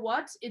 you know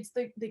what, it's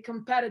the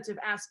competitive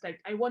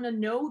aspect. I want to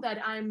know that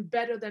I'm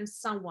better than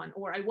someone,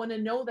 or I want to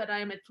know that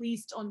I'm at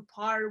least on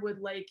par with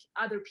like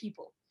other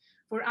people.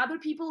 For other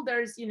people,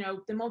 there's,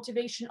 the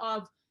motivation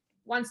of,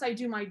 once I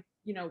do my,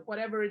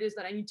 whatever it is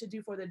that I need to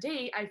do for the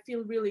day, I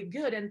feel really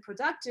good and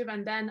productive.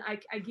 And then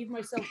I give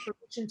myself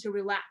permission to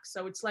relax.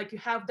 So it's like you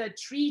have that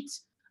treat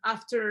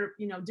after,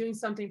 doing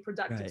something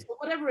productive, right. So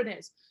whatever it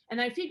is. And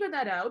I figured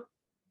that out.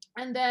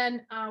 And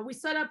then we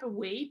set up a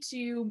way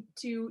to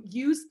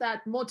use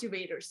that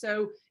motivator.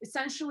 So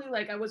essentially,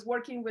 like, I was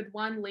working with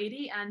one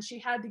lady and she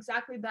had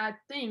exactly that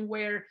thing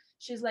where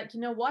she's like, you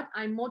know what,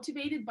 I'm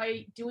motivated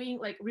by doing,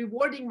 like,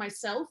 rewarding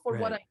myself for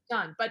what I've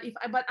done. But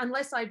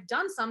unless I've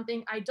done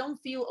something, I don't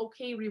feel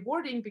okay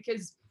rewarding,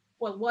 because,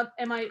 well, what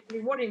am I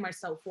rewarding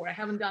myself for? I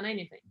haven't done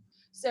anything.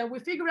 So we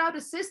figured out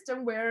a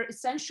system where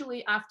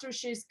essentially after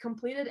she's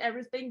completed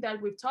everything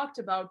that we've talked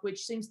about,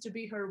 which seems to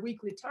be her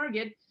weekly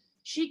target,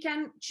 she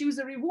can choose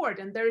a reward.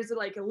 And there is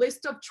like a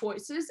list of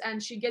choices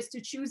and she gets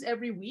to choose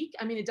every week.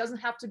 I mean, it doesn't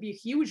have to be a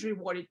huge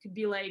reward. It could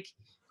be like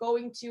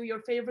going to your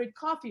favorite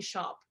coffee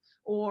shop,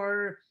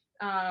 or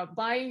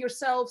buying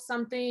yourself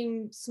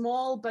something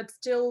small, but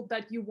still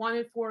that you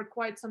wanted for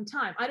quite some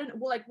time. I don't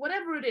know, like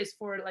whatever it is,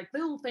 for like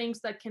little things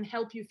that can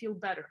help you feel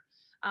better.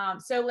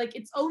 So like,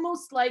 it's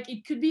almost like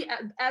it could be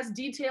as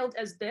detailed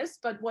as this,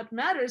 but what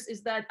matters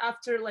is that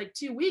after like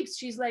 2 weeks,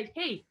 she's like,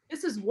 hey,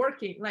 this is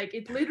working. Like,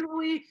 it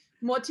literally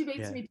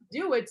motivates me to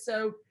do it.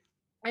 So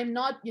I'm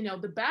not,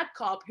 the bad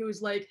cop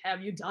who's like,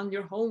 have you done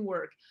your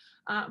homework?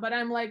 But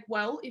I'm like,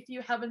 well, if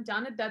you haven't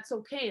done it, that's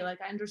okay. Like,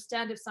 I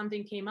understand if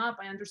something came up.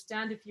 I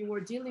understand if you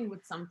were dealing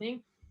with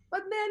something,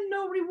 but then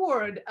no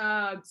reward.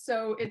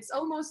 So it's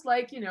almost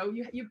like,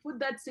 you put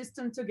that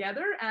system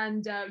together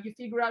and you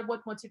figure out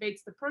what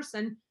motivates the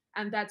person.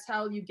 And that's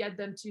how you get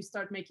them to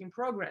start making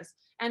progress.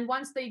 And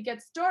once they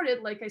get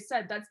started, like I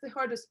said, that's the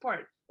hardest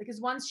part. Because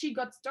once she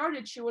got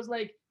started, she was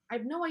like, I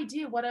have no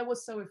idea what I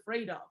was so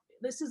afraid of.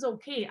 This is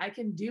okay. I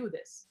can do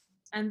this.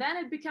 And then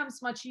it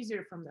becomes much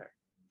easier from there.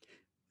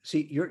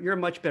 See, you're a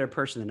much better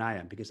person than I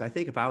am, because I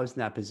think if I was in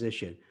that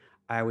position,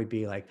 I would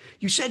be like,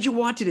 you said you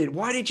wanted it.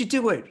 Why didn't you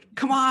do it?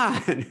 Come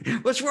on.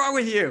 What's wrong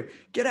with you?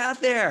 Get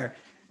out there.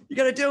 You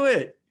got to do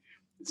it.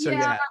 So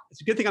yeah,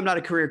 it's a good thing I'm not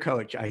a career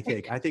coach, I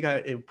think.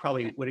 It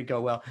probably wouldn't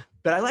go well,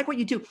 but I like what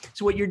you do.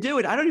 So what you're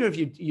doing, I don't know if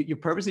you're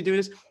purposely doing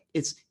this.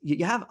 It's,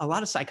 you have a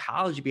lot of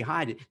psychology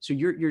behind it. So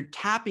you're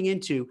tapping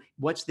into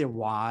what's their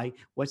why,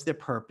 what's their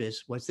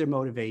purpose, what's their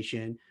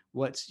motivation,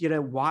 what's,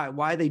 why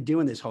are they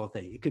doing this whole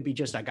thing? It could be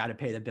just, I got to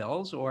pay the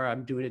bills, or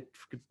I'm doing it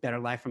for a better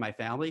life for my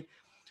family.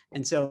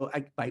 And so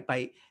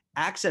by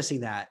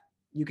accessing that,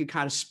 you can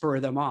kind of spur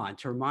them on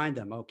to remind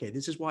them, okay,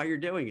 this is why you're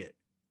doing it.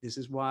 This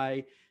is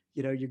why,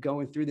 you're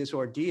going through this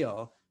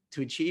ordeal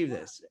to achieve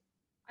this.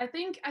 I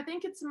think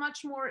it's a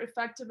much more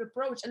effective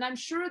approach. And I'm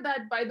sure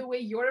that, by the way,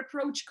 your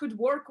approach could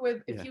work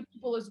with a few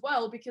people as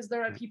well, because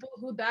there are people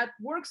who that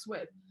works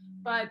with.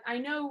 But I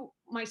know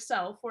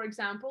myself, for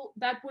example,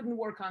 that wouldn't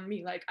work on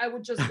me. Like, I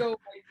would just go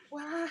like,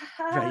 wow.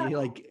 Right, you're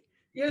like,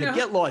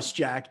 get lost,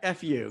 Jack.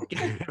 F you.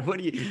 What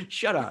do you,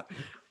 shut up.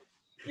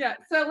 Yeah.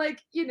 So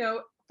like,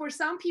 for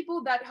some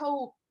people, that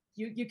whole,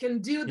 you can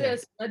do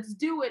this, let's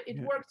do it. It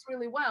works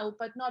really well,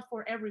 but not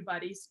for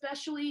everybody,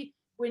 especially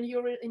when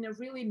you're in a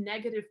really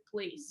negative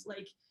place.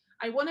 Like,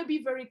 I want to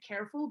be very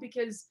careful,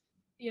 because,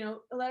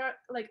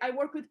 like, I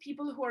work with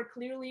people who are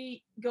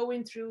clearly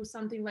going through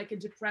something like a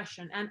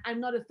depression, and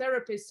I'm not a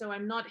therapist, so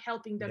I'm not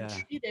helping them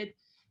treat it.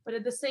 But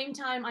at the same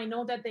time, I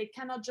know that they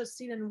cannot just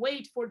sit and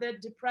wait for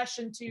that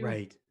depression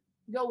to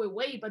go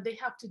away, but they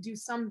have to do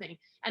something.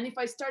 And if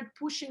I start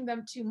pushing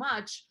them too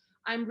much,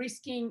 I'm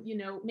risking,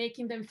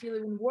 making them feel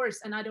even worse.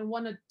 And I don't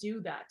want to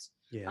do that.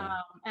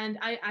 And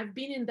I've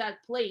been in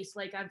that place.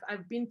 Like,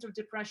 I've been through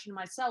depression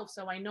myself.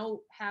 So I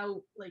know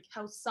how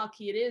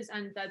sucky it is,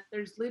 and that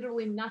there's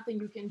literally nothing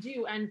you can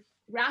do. And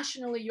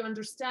rationally, you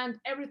understand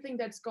everything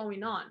that's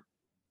going on,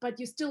 but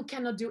you still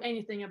cannot do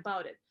anything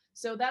about it.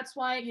 So that's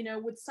why,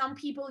 with some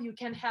people, you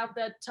can have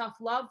that tough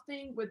love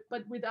thing,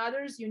 but with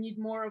others, you need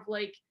more of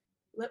like,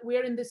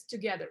 we're in this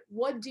together.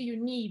 What do you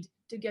need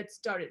to get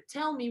started?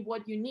 Tell me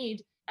what you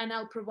need, and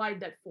I'll provide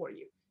that for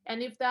you.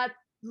 And if that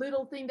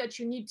little thing that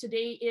you need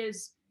today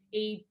is,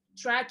 a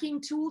tracking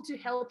tool to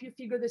help you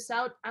figure this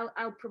out,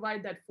 I'll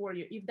provide that for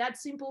you. If that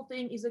simple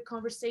thing is a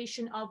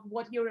conversation of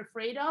what you're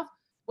afraid of,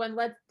 when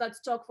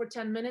let's talk for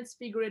 10 minutes,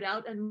 figure it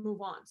out and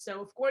move on.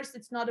 So of course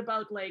it's not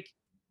about like,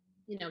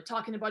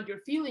 talking about your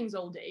feelings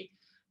all day,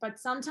 but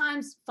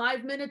sometimes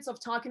 5 minutes of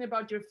talking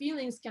about your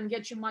feelings can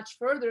get you much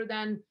further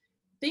than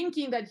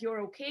thinking that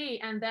you're okay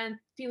and then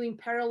feeling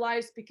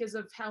paralyzed because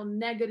of how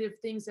negative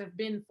things have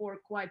been for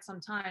quite some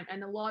time.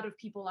 And a lot of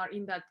people are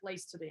in that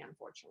place today,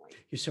 unfortunately.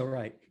 You're so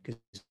right, because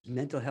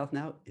mental health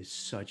now is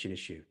such an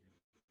issue.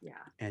 Yeah.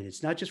 And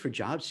it's not just for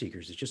job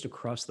seekers, it's just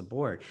across the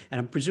board. And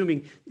I'm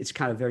presuming it's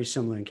kind of very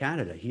similar in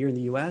Canada. Here in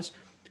the US,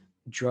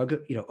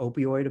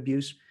 opioid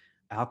abuse,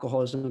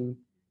 alcoholism,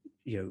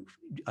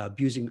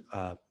 abusing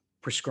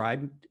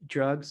prescribed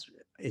drugs,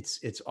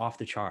 it's off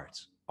the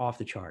charts,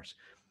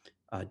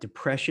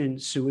 depression,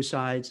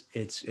 suicides,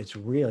 it's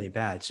really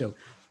bad. So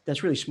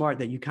that's really smart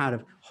that you kind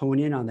of hone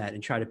in on that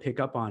and try to pick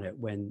up on it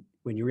when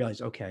you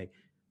realize, okay,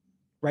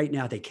 right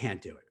now they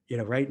can't do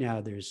it. Right now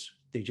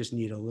they just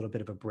need a little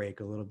bit of a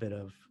break, a little bit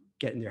of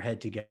getting their head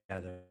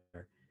together.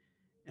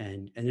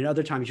 And then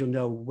other times you'll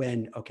know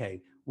when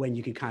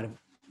you can kind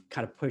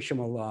of push them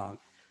along.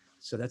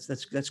 So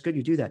that's good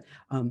you do that.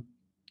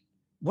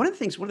 One of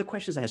the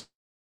questions I asked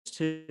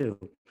too,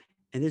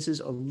 and this is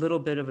a little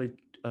bit of a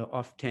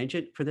off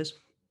tangent for this,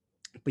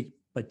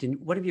 but in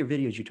one of your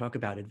videos you talk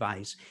about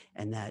advice,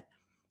 and that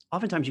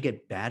oftentimes you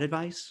get bad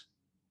advice,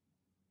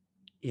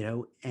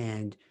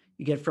 and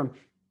you get from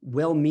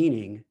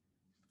well-meaning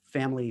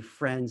family,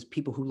 friends,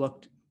 people who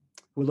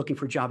were looking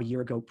for a job a year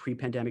ago,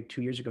 pre-pandemic,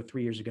 2 years ago,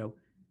 3 years ago.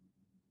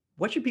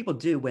 What should people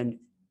do when,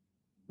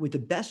 with the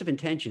best of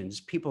intentions,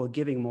 people are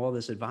giving them all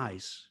this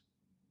advice,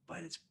 but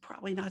it's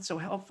probably not so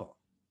helpful?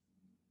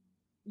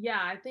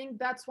 Yeah, I think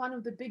that's one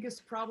of the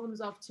biggest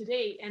problems of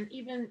today. And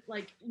even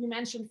like you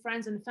mentioned,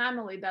 friends and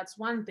family, that's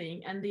one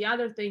thing. And the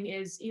other thing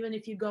is, even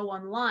if you go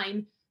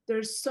online,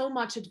 there's so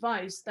much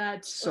advice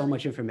that so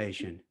much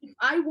information. If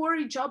I were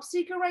a job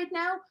seeker right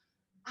now,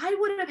 I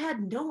would have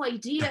had no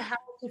idea how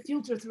to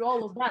filter through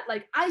all of that.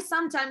 Like I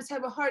sometimes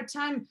have a hard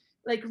time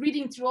like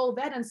reading through all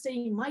that and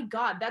saying, my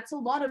God, that's a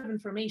lot of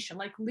information.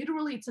 Like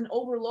literally it's an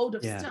overload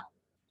of stuff.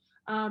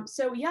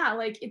 So yeah,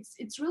 like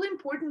it's really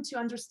important to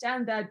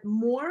understand that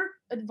more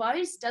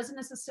advice doesn't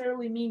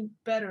necessarily mean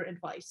better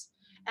advice.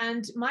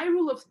 And my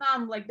rule of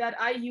thumb, like that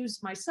I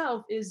use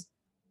myself, is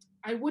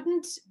I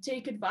wouldn't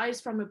take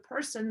advice from a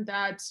person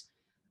that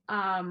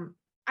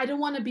I don't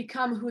want to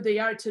become who they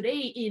are today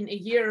in a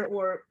year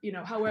or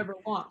however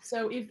long.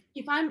 So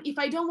if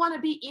I don't want to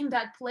be in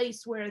that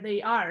place where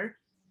they are,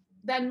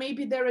 then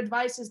maybe their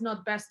advice is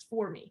not best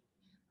for me.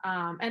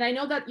 And I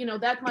know that,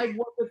 that might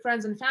work with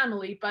friends and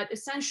family, but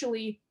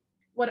essentially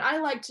what I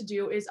like to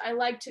do is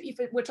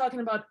if we're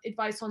talking about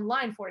advice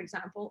online, for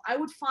example, I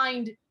would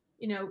find,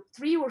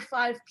 3 or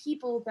 5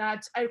 people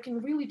that I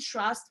can really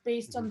trust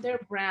based on their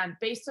brand,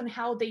 based on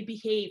how they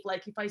behave.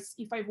 Like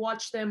if I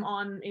watch them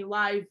on a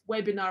live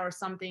webinar or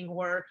something,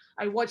 or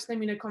I watch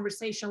them in a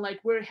conversation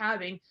like we're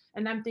having,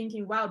 and I'm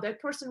thinking, wow,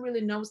 that person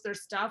really knows their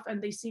stuff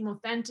and they seem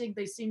authentic,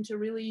 they seem to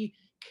really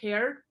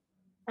care,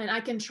 and I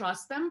can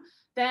trust them,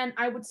 then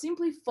I would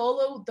simply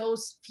follow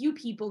those few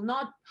people,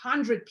 not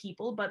 100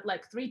 people, but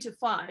like 3 to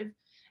 5.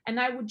 And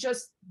I would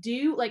just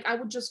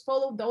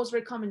follow those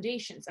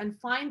recommendations and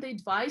find the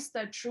advice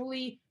that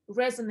truly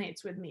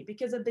resonates with me.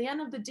 Because at the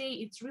end of the day,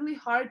 it's really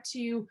hard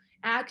to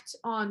act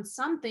on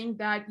something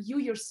that you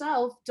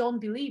yourself don't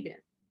believe in.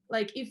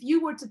 Like if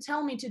you were to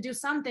tell me to do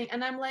something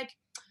and I'm like,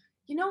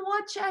 you know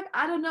what, Jack,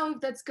 I don't know if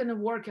that's going to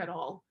work at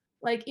all.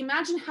 Like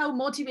imagine how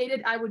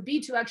motivated I would be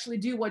to actually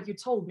do what you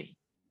told me.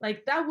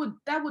 Like that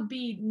would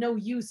be no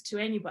use to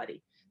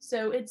anybody.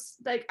 So it's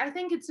like, I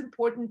think it's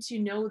important to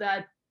know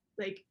that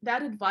like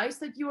that advice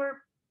that you're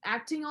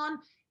acting on,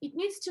 it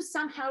needs to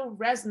somehow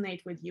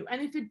resonate with you. And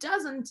if it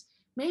doesn't,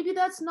 maybe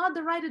that's not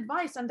the right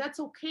advice, and that's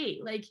okay.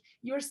 Like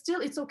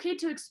it's okay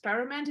to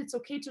experiment. It's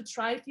okay to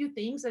try a few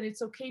things, and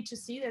it's okay to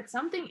see that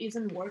something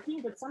isn't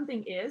working, but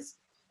something is.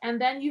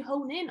 And then you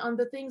hone in on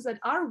the things that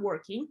are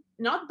working,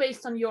 not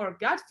based on your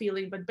gut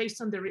feeling, but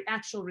based on the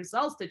actual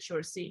results that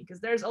you're seeing. Because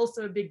there's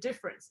also a big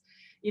difference.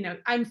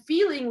 I'm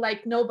feeling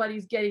like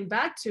nobody's getting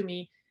back to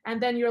me. And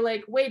then you're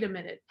like, wait a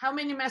minute, how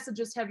many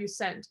messages have you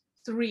sent?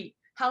 3.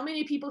 How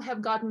many people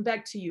have gotten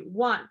back to you?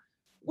 1.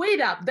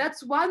 Wait up,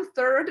 that's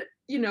 1/3,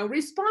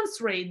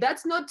 response rate.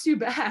 That's not too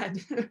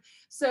bad.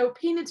 So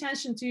paying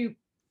attention to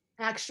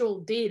actual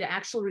data,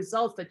 actual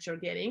results that you're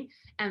getting.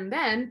 And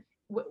then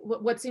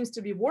what seems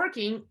to be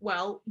working,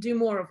 well, do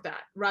more of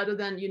that rather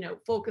than,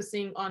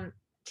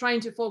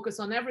 trying to focus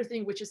on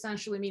everything, which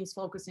essentially means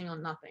focusing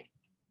on nothing.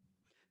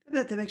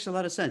 That makes a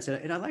lot of sense.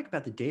 And I like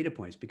about the data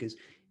points, because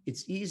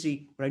it's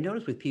easy. What I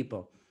notice with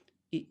people,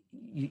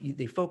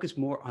 they focus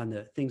more on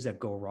the things that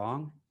go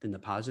wrong than the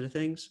positive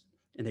things.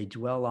 And they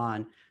dwell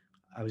on,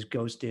 I was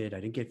ghosted, I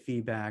didn't get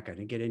feedback, I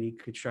didn't get any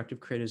constructive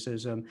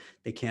criticism,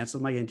 they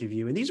canceled my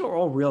interview. And these are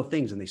all real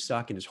things, and they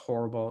suck, and it's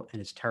horrible,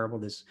 and it's terrible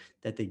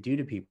that they do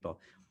to people.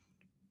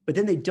 But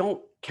then they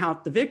don't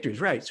count the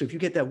victories, right? So if you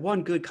get that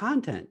one good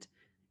content,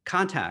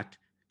 contact,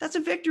 that's a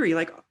victory.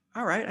 Like,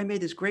 all right, I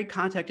made this great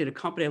contact at a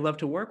company I love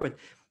to work with.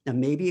 Now,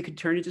 maybe it could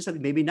turn into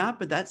something, maybe not,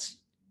 but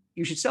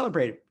you should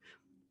celebrate it.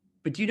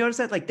 But do you notice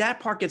that like that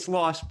part gets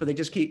lost, but they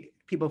just keep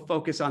people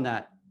focus on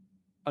that,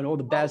 on all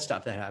the bad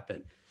stuff that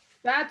happened.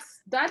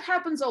 That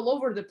happens all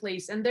over the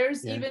place, and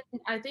there's even,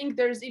 I think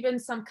there's even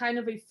some kind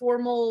of a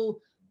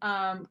formal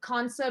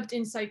concept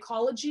in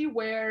psychology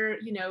where,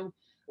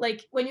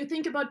 like when you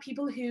think about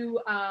people who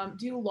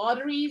do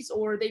lotteries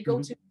or they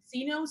go to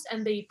casinos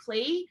and they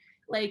play,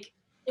 like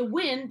a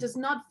win does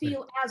not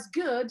feel as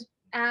good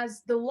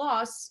as the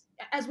loss,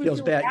 as we Feels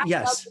feel bad. bad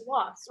Yes. about the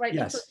loss, right?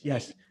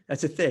 Yes.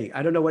 That's a thing.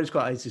 I don't know what it's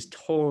called. It's this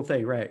total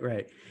thing.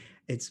 Right.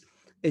 It's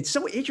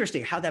so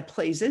interesting how that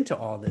plays into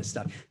all this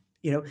stuff,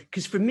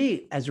 because for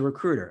me as a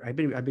recruiter, I've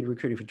been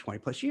recruiting for 20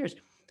 plus years.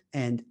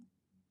 And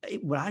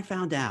what I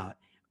found out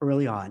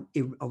early on,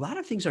 a lot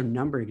of things are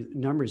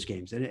numbers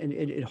games. And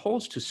it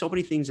holds to so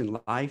many things in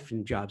life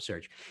and job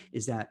search,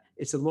 is that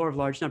it's the law of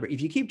large number.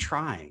 If you keep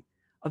trying,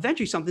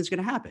 eventually something's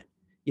going to happen.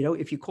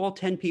 If you call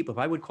 10 people, if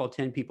I would call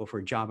 10 people for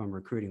a job I'm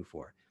recruiting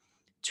for,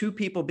 2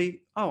 people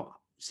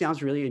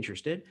sounds really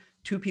interested.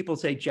 2 people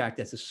say, Jack,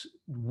 that's the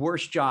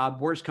worst job,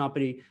 worst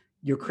company.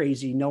 You're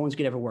crazy. No one's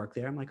gonna ever work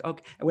there. I'm like,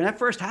 okay. And when that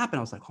first happened,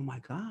 I was like, oh my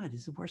God,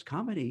 this is the worst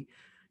company.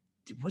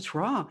 What's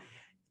wrong?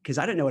 Because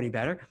I didn't know any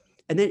better.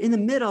 And then in the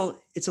middle,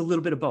 it's a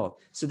little bit of both.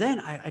 So then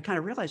I kind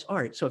of realized, all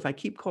right, so if I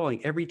keep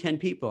calling every 10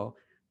 people,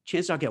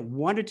 chances I'll get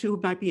 1 or 2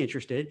 who might be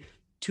interested,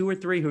 2 or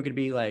 3 who are gonna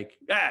be like,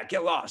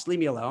 get lost, leave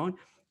me alone.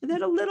 And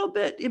then a little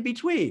bit in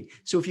between.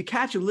 So if you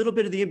catch a little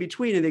bit of the in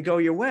between and they go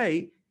your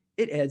way,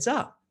 it adds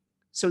up.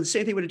 So the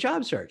same thing with a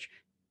job search.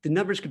 The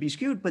numbers could be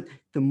skewed, but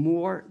the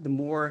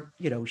more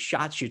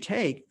shots you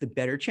take, the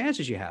better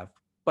chances you have.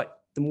 But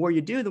the more you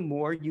do, the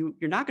more you're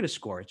not going to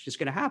score. It's just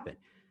going to happen.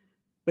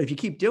 But if you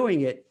keep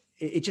doing it,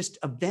 it just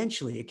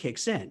eventually it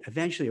kicks in.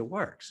 Eventually it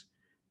works.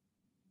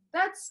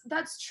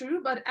 That's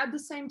true, but at the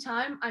same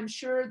time, I'm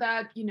sure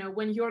that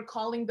when you're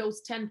calling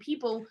those 10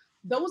 people,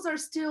 those are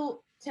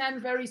still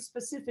 10 very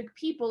specific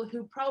people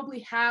who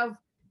probably have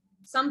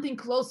something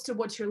close to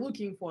what you're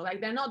looking for.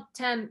 Like they're not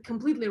 10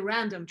 completely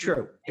random people.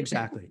 True,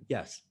 exactly,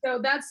 yes. So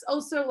that's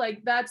also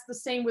like, that's the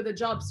same with a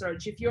job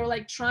search. If you're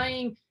like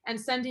trying and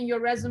sending your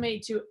resume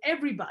to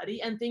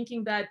everybody and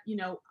thinking that,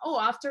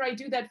 after I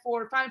do that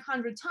for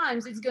 500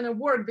 times, it's going to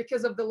work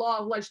because of the law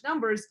of large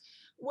numbers.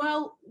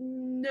 Well,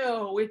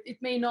 no, it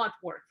may not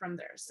work from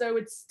there. So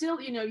it's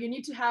still, you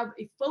need to have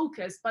a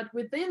focus, but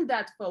within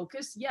that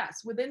focus,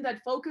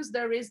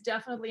 there is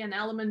definitely an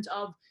element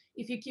of,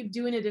 if you keep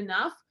doing it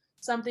enough,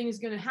 something is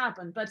going to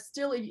happen. But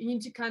still, you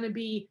need to kind of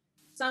be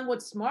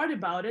somewhat smart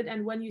about it.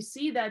 And when you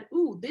see that,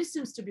 this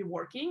seems to be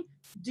working,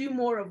 do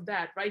more of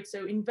that, right?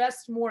 So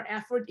invest more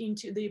effort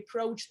into the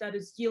approach that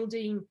is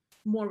yielding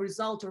more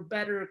result or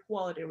better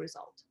quality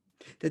result.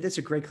 That's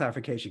a great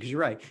clarification, because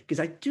you're right. Because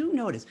I do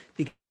notice,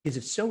 because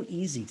it's so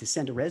easy to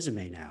send a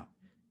resume now.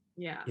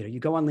 Yeah. You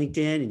go on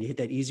LinkedIn and you hit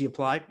that easy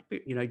apply,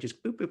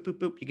 just boop, boop, boop,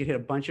 boop. You can hit a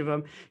bunch of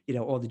them,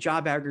 all the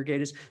job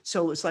aggregators.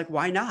 So it's like,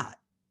 why not?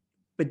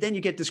 But then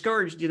you get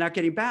discouraged, you're not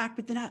getting back,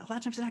 but then a lot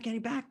of times they're not getting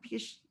back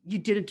because you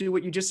didn't do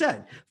what you just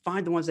said.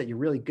 Find the ones that you're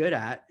really good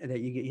at and that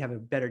you have a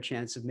better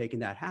chance of making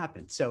that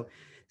happen. So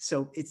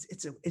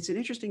it's an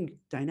interesting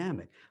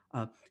dynamic.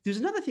 There's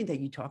another thing that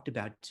you talked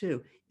about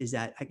too, is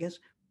that I guess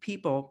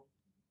people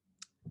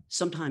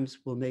sometimes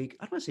will I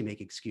don't want to say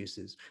make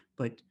excuses,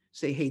 but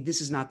say, hey,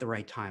 this is not the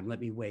right time. Let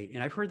me wait.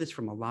 And I've heard this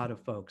from a lot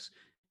of folks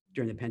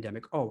during the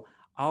pandemic. Oh,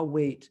 I'll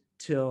wait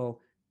till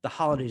the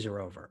holidays are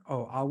over.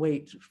 Oh, I'll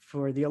wait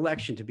for the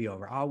election to be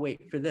over. I'll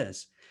wait for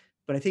this.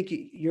 But I think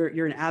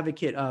you're an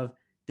advocate of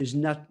there's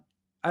not,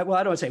 I don't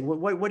want to say,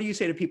 what do you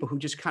say to people who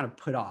just kind of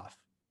put off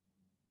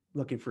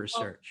looking for a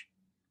search?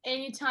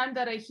 Anytime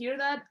that I hear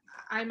that,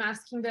 I'm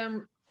asking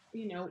them,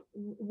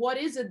 what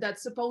is it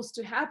that's supposed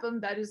to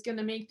happen that is going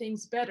to make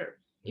things better?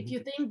 If you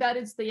think that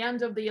it's the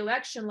end of the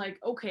election, like,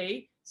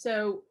 okay,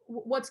 so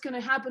what's going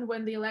to happen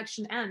when the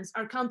election ends?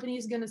 Are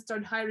companies going to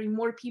start hiring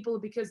more people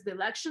because the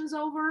election's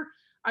over?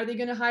 Are they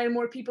going to hire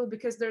more people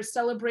because they're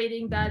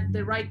celebrating that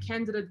the right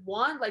candidate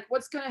won? Like,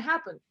 what's going to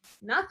happen?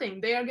 Nothing.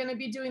 They are going to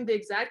be doing the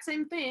exact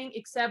same thing,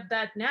 except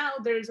that now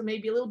there's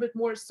maybe a little bit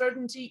more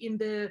certainty in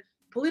the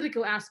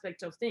political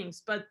aspect of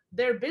things, but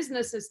their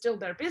business is still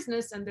their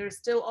business and they're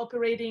still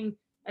operating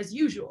as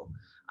usual.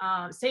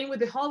 Same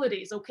with the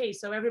holidays. Okay,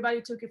 so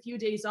everybody took a few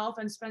days off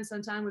and spent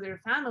some time with their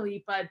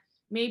family, but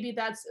maybe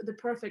that's the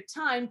perfect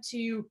time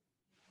to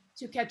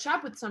catch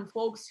up with some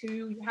folks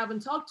who you haven't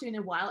talked to in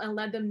a while and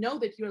let them know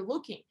that you're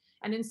looking.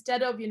 And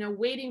instead of,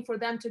 waiting for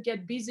them to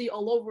get busy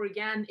all over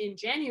again in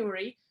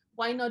January,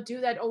 why not do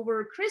that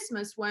over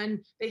Christmas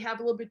when they have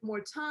a little bit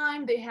more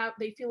time, they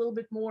feel a little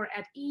bit more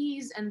at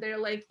ease, and they're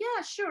like,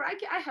 yeah, sure,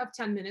 I have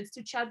 10 minutes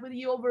to chat with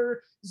you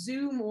over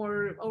Zoom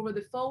or over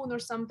the phone or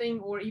something,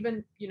 or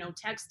even,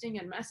 texting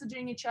and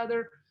messaging each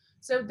other.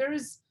 So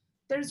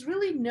there's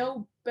really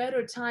no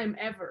better time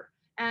ever.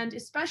 And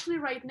especially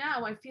right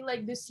now, I feel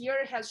like this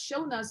year has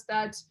shown us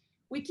that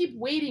we keep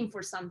waiting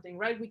for something,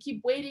 right? We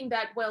keep waiting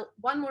that, well,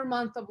 one more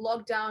month of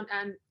lockdown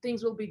and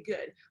things will be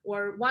good,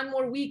 or one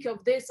more week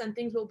of this and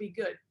things will be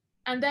good.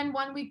 And then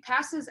 1 week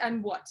passes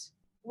and what?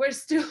 We're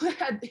still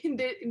in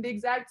the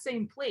exact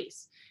same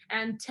place,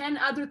 and 10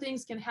 other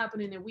things can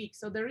happen in a week.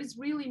 So there is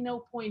really no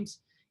point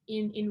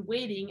in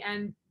waiting.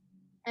 And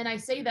I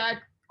say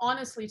that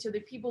honestly to the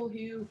people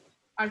who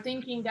are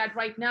thinking that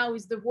right now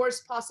is the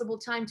worst possible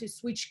time to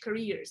switch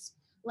careers.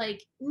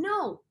 Like,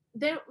 no,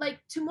 there, like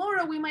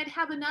tomorrow we might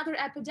have another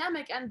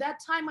epidemic and that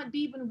time might be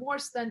even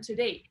worse than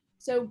today.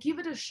 So give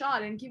it a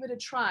shot and give it a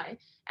try.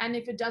 And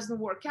if it doesn't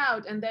work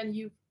out, and then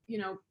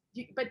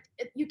but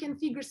you can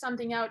figure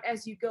something out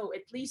as you go.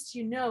 At least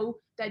you know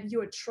that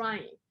you're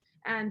trying.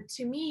 And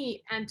to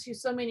me and to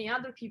so many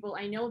other people,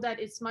 I know that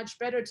it's much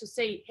better to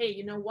say, hey,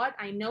 you know what?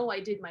 I know I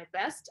did my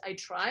best. I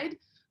tried,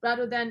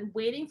 rather than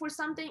waiting for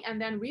something and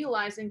then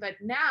realizing that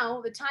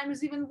now the time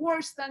is even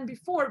worse than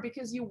before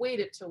because you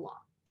waited too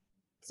long.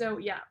 So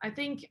yeah, I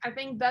think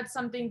that's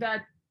something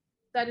that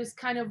is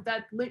kind of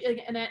that,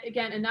 and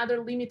again,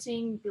 another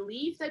limiting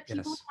belief that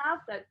people have,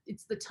 that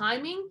it's the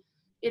timing.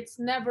 It's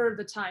never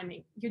the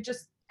timing. You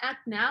just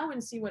act now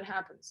and see what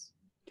happens.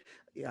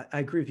 Yeah, I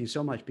agree with you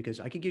so much, because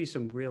I could give you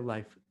some real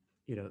life,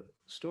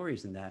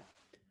 stories in that.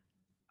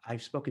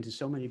 I've spoken to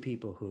so many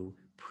people who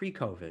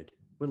pre-COVID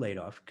were laid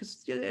off,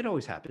 because it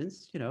always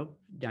happens,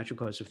 natural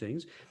course of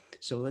things.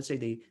 So let's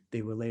say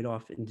they were laid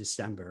off in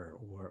December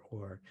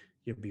or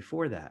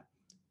before that.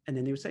 And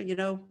then they would say,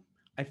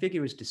 I figure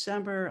it was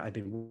December. I've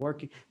been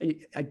working, and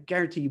I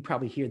guarantee you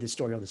probably hear this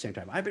story all the same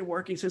time. I've been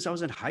working since I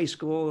was in high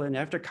school, and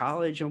after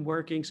college, I'm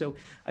working. So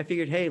I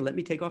figured, hey, let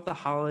me take off the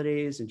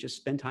holidays and just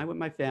spend time with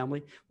my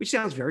family, which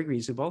sounds very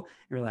reasonable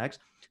and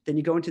relaxed. Then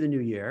you go into the new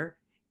year.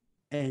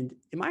 And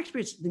in my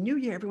experience, the new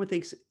year, everyone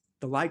thinks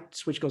the light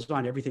switch goes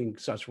on, everything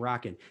starts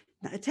rocking.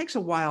 Now, it takes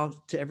a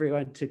while to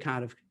everyone to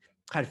kind of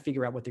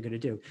figure out what they're going to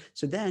do.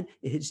 So then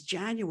it hits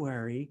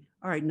January.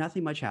 All right,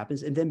 nothing much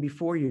happens. And then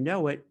before you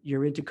know it,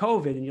 you're into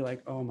COVID and you're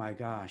like, oh my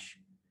gosh,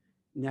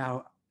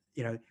 now,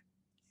 I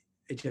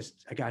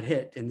got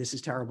hit and this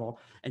is terrible.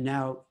 And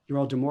now you're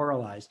all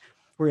demoralized.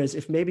 Whereas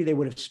if maybe they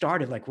would have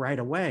started like right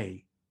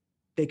away,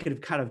 they could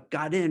have kind of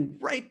got in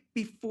right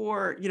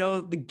before,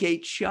 the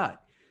gate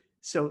shut.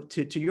 So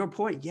to your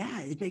point,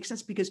 yeah, it makes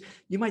sense, because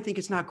you might think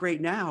it's not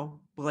great now,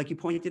 but like you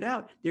pointed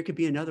out, there could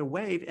be another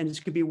wave and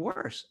it could be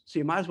worse. So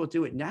you might as well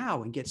do it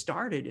now and get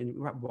started. And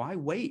why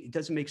wait? It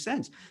doesn't make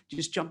sense.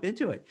 Just jump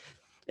into it.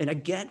 And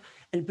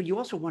but you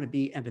also want to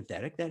be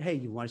empathetic that, hey,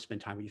 you want to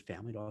spend time with your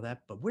family and all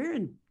that, but we're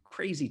in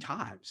crazy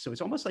times. So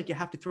it's almost like you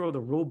have to throw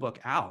the rule book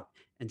out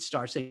and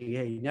start saying,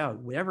 hey, no,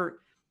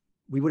 whatever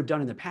we would have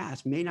done in the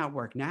past may not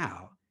work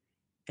now.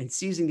 And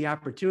seizing the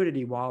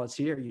opportunity while it's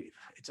here, you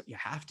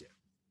have to.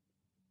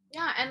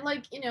 Yeah, and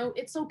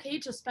it's okay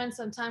to spend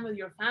some time with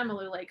your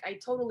family. Like, I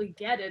totally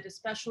get it,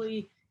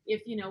 especially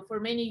if, for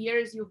many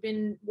years you've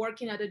been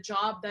working at a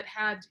job that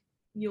had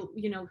you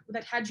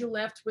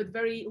left with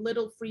very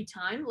little free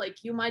time.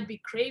 Like, you might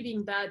be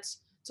craving that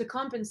to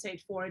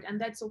compensate for it,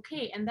 and that's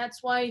okay. And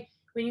that's why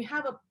when you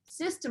have a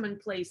system in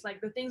place,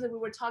 like the things that we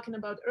were talking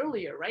about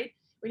earlier, right?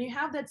 When you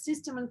have that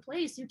system in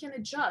place, you can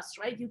adjust,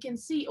 right? You can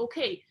see,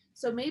 okay,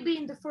 so maybe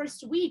in the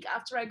first week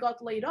after I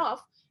got laid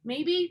off,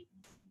 maybe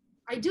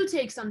I do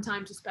take some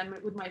time to spend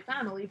with my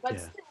family, but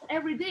still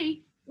every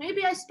day,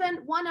 maybe I spend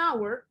 1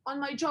 hour on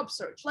my job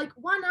search, like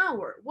 1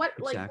 hour. What,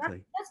 exactly.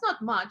 Like that's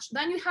not much.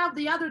 Then you have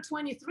the other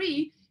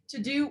 23 to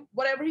do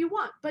whatever you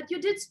want, but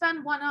you did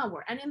spend 1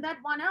 hour. And in that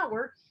 1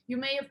 hour, you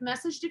may have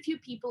messaged a few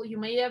people. You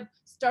may have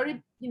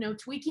started,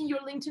 tweaking your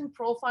LinkedIn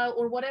profile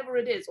or whatever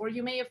it is, or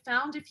you may have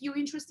found a few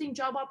interesting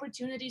job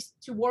opportunities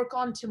to work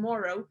on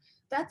tomorrow.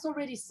 That's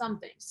already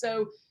something.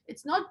 So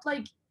it's not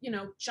like,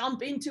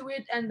 jump into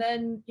it and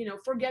then,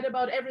 forget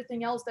about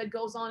everything else that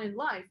goes on in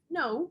life.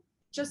 No,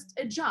 just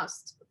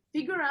adjust.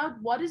 Figure out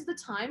what is the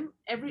time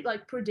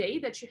per day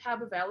that you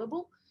have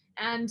available,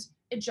 and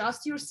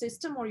adjust your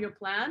system or your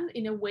plan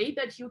in a way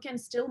that you can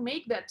still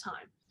make that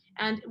time.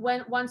 And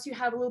once you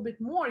have a little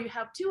bit more, you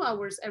have 2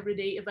 hours every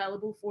day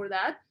available for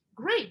that.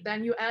 Great.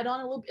 Then you add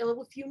on a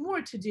little few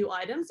more to-do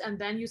items, and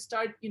then you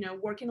start,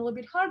 working a little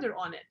bit harder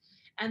on it.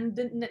 And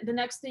the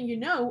next thing you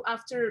know,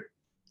 after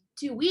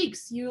 2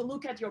 weeks, you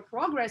look at your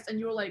progress and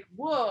you're like,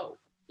 whoa,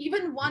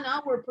 even 1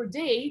 hour per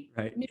day,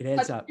 right? It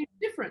adds up. A big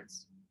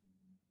difference.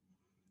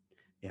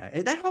 Yeah,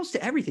 and that holds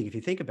to everything if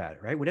you think about it,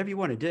 right? Whatever you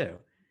want to do,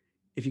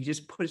 if you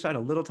just put aside a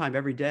little time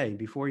every day,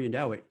 before you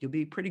know it, you'll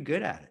be pretty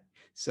good at it.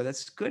 So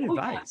that's good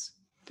advice. Yeah.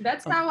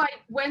 That's how I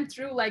went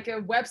through like a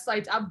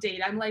website update.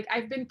 I'm like,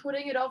 I've been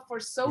putting it off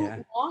for so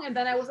long. And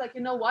then I was like,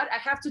 you know what? I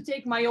have to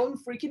take my own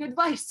freaking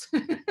advice.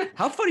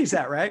 How funny is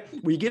that, right?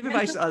 When you give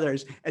advice to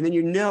others and then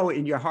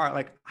in your heart,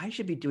 like, I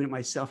should be doing it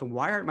myself. And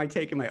why aren't I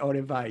taking my own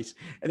advice?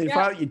 And then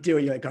finally you do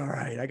it. You're like, all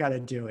right, I got to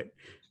do it.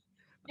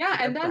 Yeah,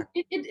 and then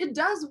it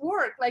does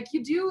work. Like,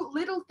 you do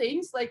little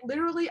things. Like,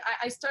 literally,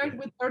 I started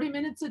with 30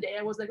 minutes a day.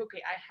 I was like,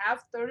 okay, I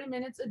have 30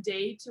 minutes a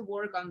day to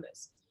work on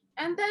this.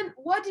 And then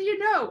what do you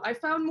know? I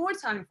found more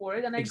time for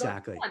it, and I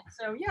got it done.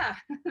 So yeah.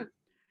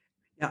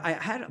 Now, I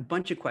had a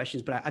bunch of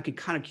questions, but I could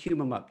kind of cue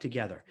them up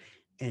together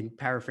and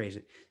paraphrase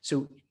it.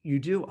 So you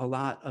do a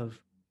lot of,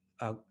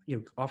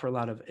 offer a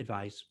lot of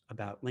advice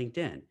about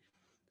LinkedIn.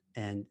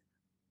 And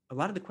a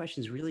lot of the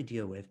questions really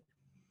deal with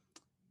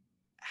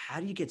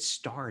how do you get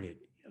started?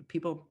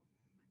 People,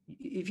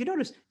 if you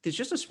notice, there's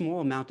just a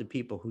small amount of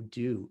people who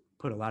do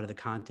put a lot of the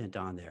content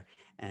on there.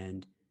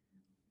 And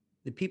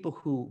the people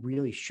who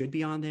really should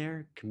be on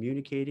there,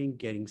 communicating,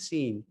 getting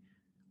seen,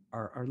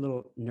 are a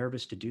little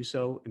nervous to do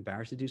so,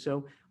 embarrassed to do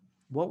so.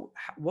 What's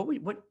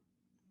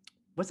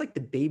like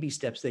the baby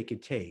steps they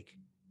could take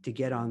to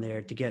get on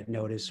there, to get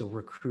noticed, so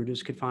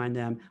recruiters could find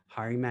them,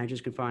 hiring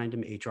managers could find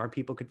them, HR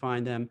people could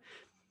find them,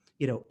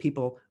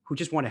 people who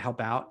just want to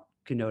help out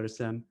can notice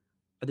them?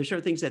 Are there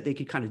certain things that they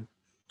could kind of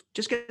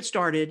just get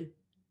started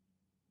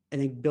and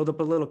then build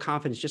up a little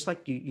confidence, just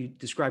like you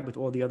described with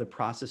all the other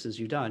processes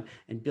you've done,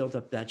 and build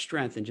up that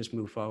strength and just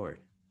move forward?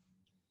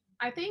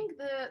 I think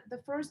the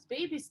first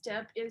baby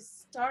step is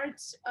start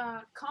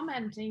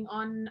commenting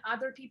on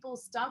other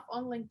people's stuff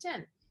on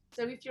LinkedIn.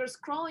 So if you're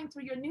scrolling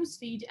through your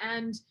newsfeed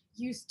and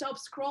you stop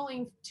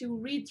scrolling to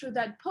read through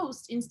that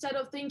post, instead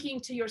of thinking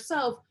to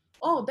yourself,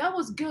 oh, that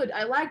was good,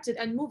 I liked it,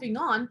 and moving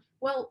on,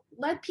 well,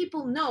 let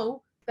people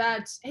know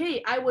that,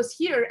 hey, I was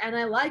here and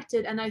I liked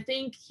it, and I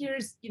think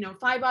here's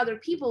 5 other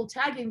people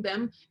tagging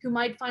them who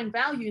might find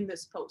value in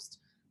this post.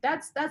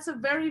 That's a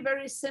very,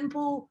 very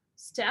simple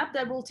step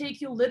that will take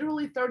you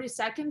literally 30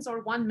 seconds or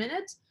 1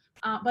 minute,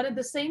 but at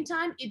the same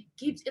time it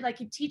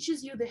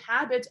teaches you the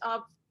habit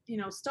of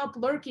stop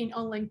lurking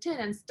on LinkedIn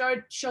and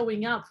start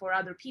showing up for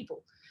other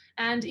people.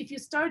 And if you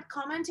start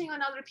commenting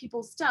on other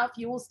people's stuff,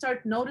 you will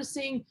start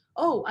noticing,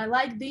 oh, I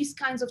like these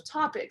kinds of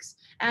topics,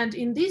 and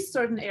in these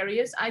certain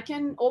areas I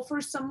can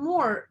offer some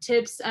more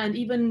tips and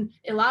even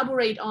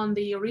elaborate on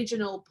the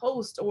original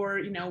post,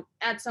 or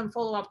add some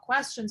follow-up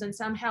questions and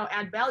somehow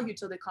add value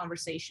to the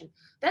conversation.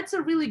 That's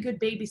a really good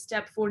baby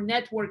step for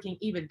networking,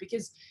 even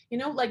because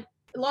like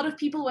a lot of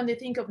people, when they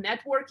think of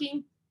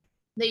networking,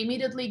 they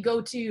immediately go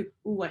to,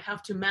 oh, I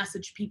have to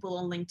message people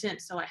on LinkedIn,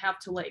 so I have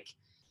to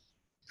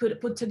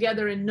put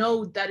together a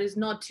note that is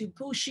not too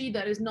pushy,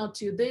 that is not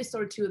too this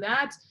or too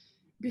that.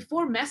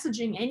 Before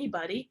messaging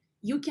anybody,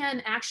 you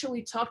can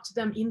actually talk to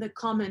them in the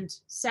comment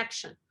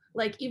section.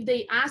 Like if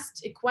they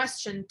asked a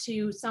question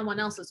to someone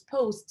else's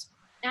post,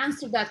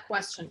 answer that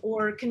question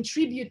or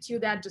contribute to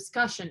that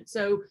discussion.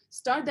 So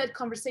start that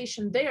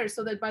conversation there,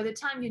 so that by the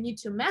time you need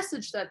to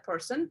message that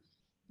person,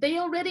 they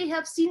already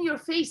have seen your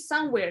face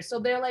somewhere. So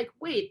they're like,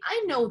 wait,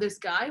 I know this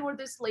guy or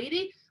this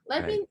lady.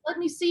 Let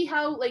me see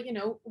how,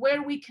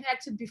 where we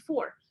connected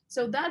before.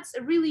 So that's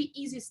a really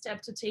easy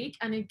step to take,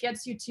 and it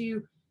gets you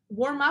to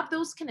warm up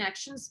those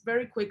connections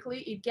very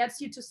quickly. It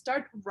gets you to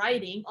start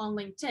writing on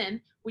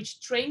LinkedIn,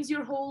 which trains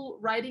your whole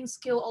writing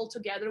skill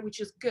altogether, which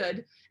is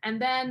good.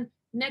 And then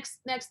next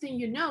thing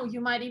you know,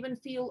 you might even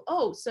feel,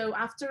 oh, so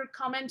after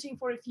commenting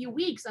for a few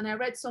weeks and I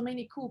read so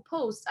many cool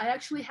posts, I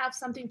actually have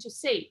something to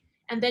say.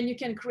 And then you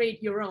can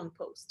create your own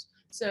post.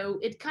 So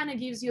it kind of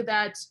gives you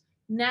that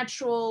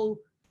natural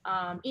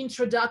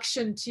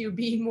introduction to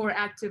being more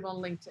active on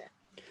LinkedIn.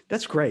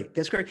 That's great.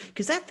 That's great.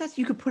 Because that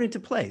you could put into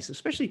place,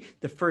 especially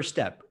the first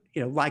step,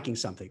 liking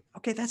something.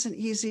 Okay, that's an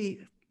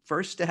easy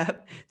first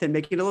step. Then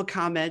making a little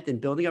comment and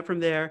building up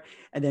from there,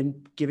 and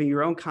then giving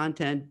your own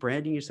content,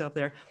 branding yourself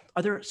there.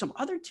 Are there some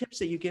other tips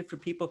that you give for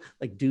people,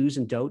 like do's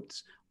and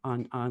don'ts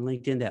on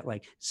LinkedIn, that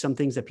like some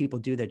things that people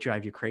do that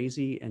drive you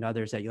crazy, and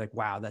others that you're like,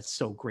 wow, that's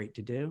so great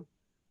to do?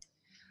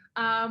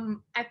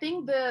 I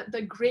think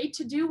the great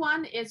to do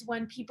one is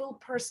when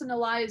people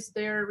personalize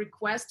their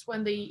request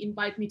when they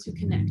invite me to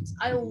connect.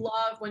 I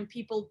love when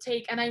people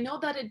take, and I know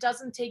that it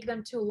doesn't take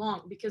them too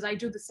long because I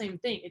do the same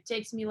thing. It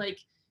takes me like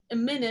a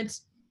minute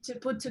to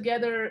put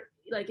together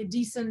like a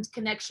decent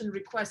connection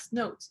request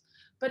note.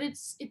 But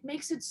it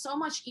makes it so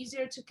much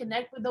easier to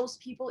connect with those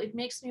people. It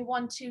makes me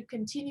want to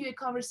continue a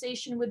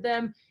conversation with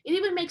them. It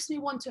even makes me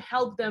want to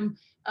help them,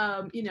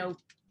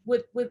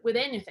 with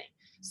anything.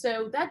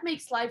 So that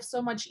makes life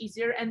so much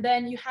easier. And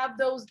then you have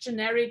those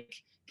generic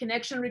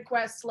connection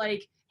requests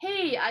like,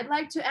 hey, I'd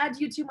like to add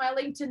you to my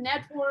LinkedIn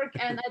network,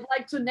 and I'd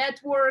like to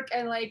network,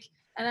 and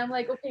I'm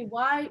like, okay,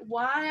 why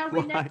are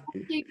we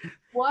networking?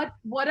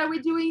 What are we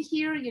doing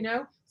here?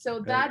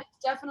 So that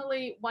is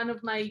definitely one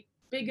of my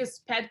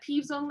biggest pet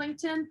peeves on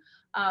LinkedIn.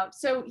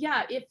 So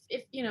yeah, if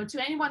to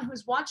anyone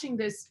who's watching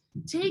this,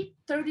 take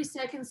 30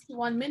 seconds to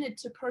 1 minute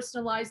to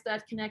personalize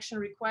that connection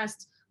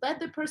request. Let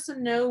the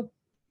person know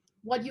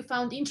what you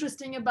found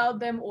interesting about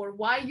them, or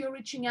why you're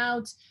reaching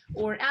out,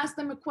 or ask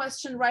them a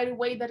question right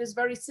away that is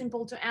very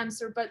simple to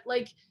answer, but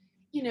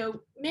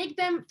make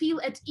them feel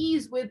at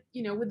ease with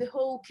the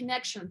whole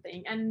connection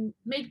thing, and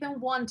make them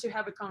want to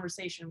have a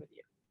conversation with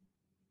you.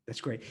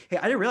 That's great. Hey,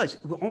 I didn't realize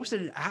we're almost at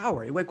an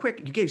hour. It went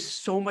quick. You gave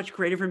so much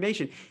great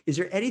information. Is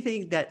there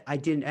anything that I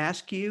didn't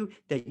ask you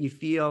that you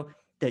feel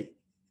that,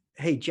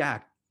 hey,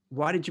 Jack,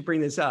 why did you bring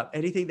this up?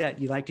 Anything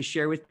that you'd like to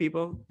share with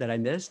people that I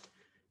missed?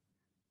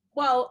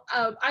 Well,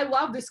 I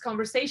love this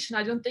conversation.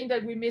 I don't think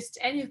that we missed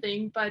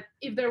anything, but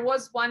if there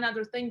was one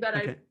other thing that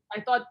Okay. I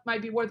thought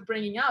might be worth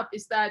bringing up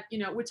is that,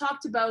 we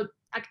talked about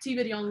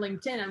activity on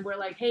LinkedIn and we're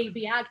like, hey,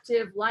 be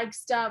active, like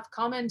stuff,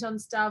 comment on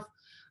stuff.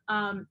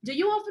 Do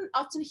you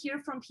often hear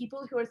from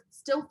people who are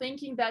still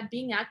thinking that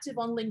being active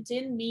on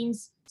LinkedIn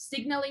means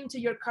signaling to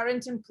your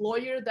current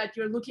employer that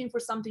you're looking for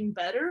something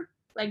better?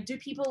 Like, do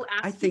people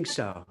ask? I think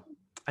so.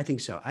 I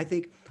think so. I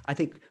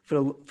think for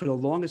the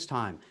longest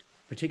time,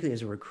 particularly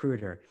as a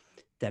recruiter,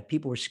 that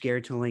people were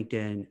scared to link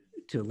in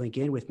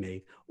with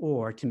me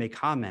or to make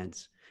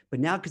comments. But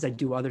now, because I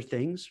do other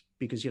things,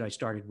 because I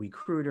started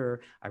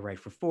Recruiter, I write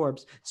for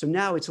Forbes, so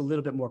now it's a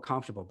little bit more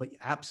comfortable. But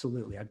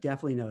absolutely, I've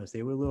definitely noticed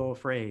they were a little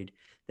afraid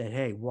that,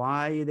 hey,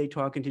 why are they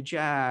talking to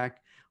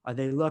Jack? Are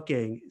they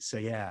looking? So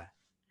yeah,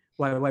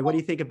 why? What do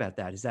you think about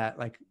that? Is that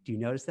like, do you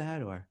notice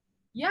that or?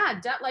 Yeah,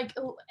 that like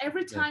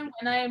every Yeah. time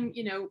when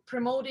I'm,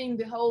 promoting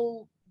the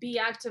whole be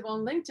active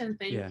on LinkedIn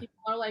thing, Yeah.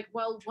 people are like,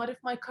 well, what if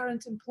my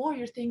current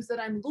employer thinks that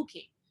I'm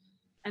looking?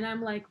 And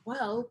I'm like,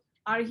 well,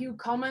 are you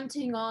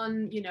commenting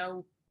on,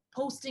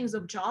 postings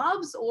of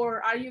jobs,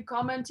 or are you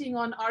commenting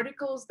on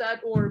articles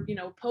that, or,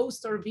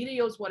 posts or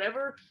videos,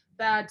 whatever,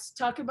 that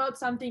talk about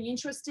something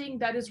interesting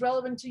that is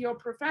relevant to your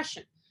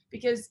profession?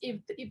 Because if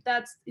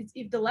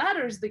the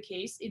latter is the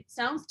case, it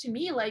sounds to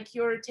me like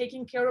you're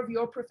taking care of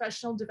your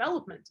professional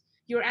development.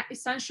 You're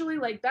essentially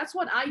like, that's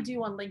what I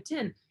do on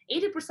LinkedIn.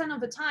 80% of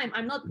the time,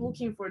 I'm not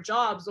looking for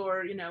jobs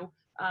or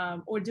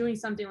doing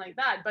something like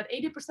that. But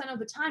 80% of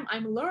the time,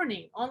 I'm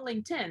learning on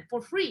LinkedIn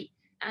for free.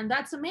 And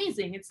that's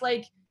amazing. It's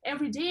like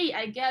every day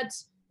I get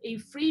a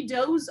free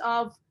dose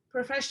of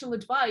professional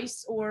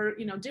advice or,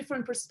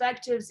 different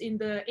perspectives in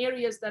the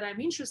areas that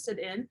I'm interested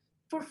in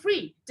for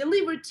free,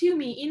 delivered to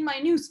me in my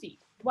newsfeed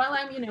while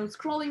I'm,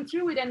 scrolling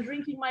through it and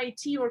drinking my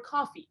tea or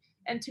coffee.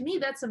 And to me,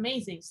 that's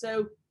amazing.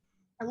 So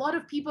a lot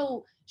of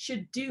people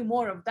should do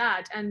more of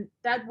that, and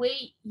that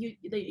way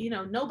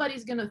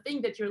nobody's going to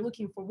think that you're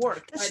looking for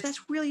work.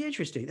 That's really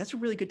interesting. That's a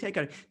really good take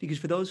on it, because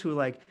for those who are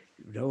like,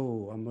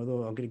 no, I'm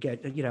going to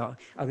get, I'm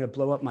going to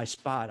blow up my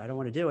spot, I don't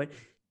want to do it,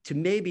 to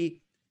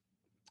maybe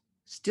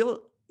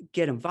still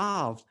get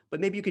involved, but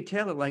maybe you could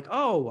tell it like,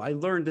 oh, I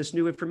learned this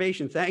new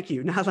information, thank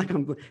you. Not like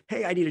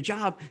hey, I need a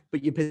job,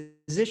 but you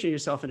position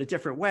yourself in a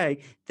different way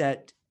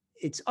that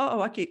it's, oh,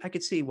 I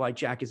could see why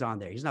Jack is on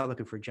there. He's not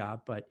looking for a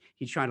job, but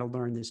he's trying to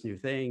learn this new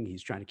thing.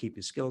 He's trying to keep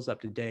his skills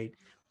up to date.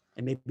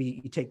 And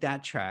maybe you take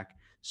that track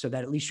so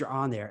that at least you're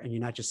on there and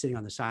you're not just sitting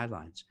on the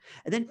sidelines.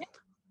 And then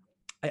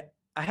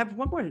I have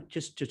one more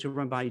just to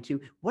run by you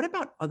too. What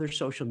about other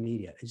social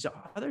media? Is there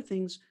other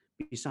things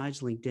besides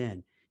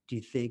LinkedIn do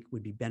you think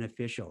would be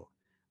beneficial?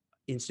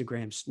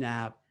 Instagram,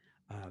 Snap,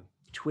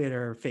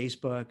 Twitter,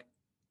 Facebook?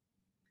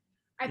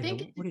 I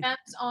think it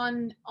depends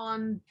on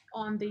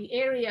the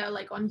area,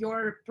 like on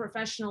your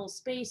professional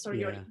space or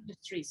your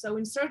industry. So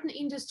in certain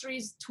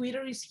industries,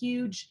 Twitter is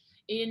huge.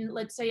 In,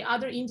 let's say,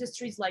 other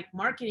industries like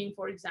marketing,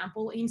 for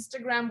example,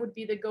 Instagram would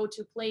be the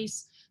go-to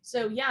place.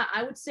 So yeah,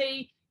 I would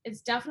say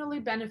it's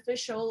definitely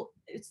beneficial.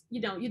 It's,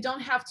 you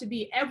don't have to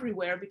be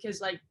everywhere,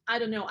 because like, I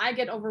don't know, I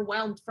get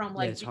overwhelmed from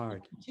like it's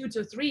hard. 2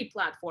 to 3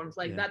 platforms.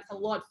 Like that's a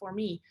lot for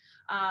me.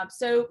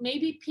 So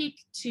maybe pick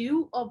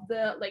 2 of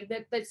the like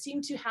that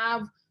seem to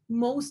have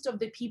most of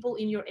the people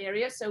in your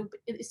area. So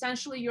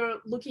essentially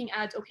you're looking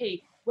at,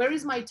 okay, where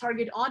is my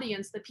target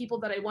audience, the people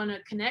that I want to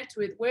connect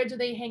with, where do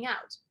they hang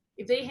out?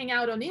 If they hang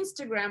out on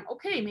Instagram,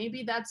 okay,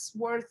 maybe that's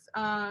worth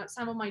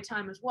some of my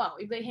time as well.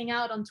 If they hang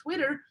out on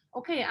Twitter,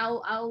 okay,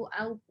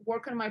 I'll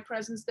work on my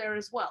presence there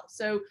as well.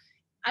 So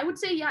I would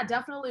say, yeah,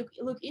 definitely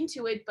look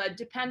into it, but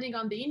depending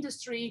on the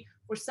industry,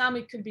 for some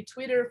it could be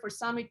Twitter, for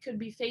some it could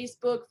be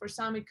Facebook, for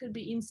some it could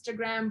be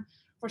Instagram,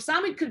 for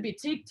some it could be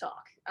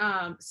TikTok.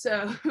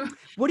 So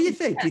what do you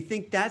think? Do you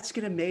think that's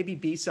going to maybe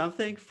be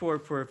something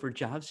for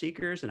job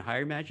seekers and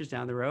hiring managers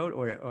down the road,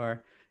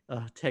 or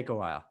take a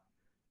while?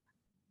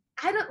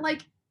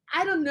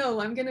 I don't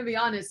know. I'm going to be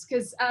honest,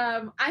 because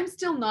I'm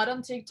still not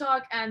on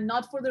TikTok, and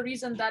not for the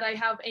reason that I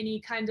have any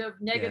kind of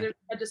negative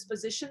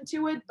disposition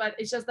to it, but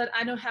it's just that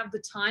I don't have the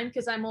time,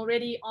 because I'm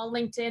already on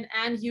LinkedIn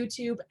and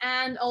YouTube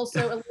and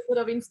also a little bit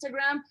of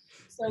Instagram.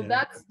 So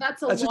that's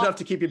That's lot enough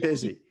to keep you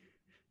busy.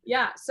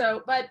 Yeah.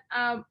 So, but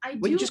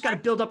you just got to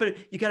build up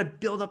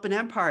an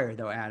empire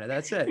though, Anna.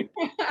 That's it.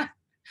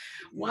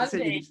 One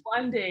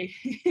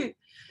day.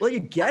 Well, you're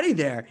getting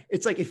there.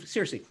 It's like,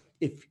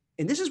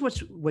 and this is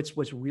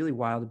what's really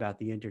wild about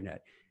the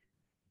internet.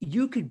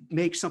 You could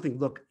make something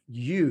look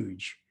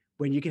huge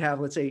when you could have,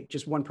 let's say,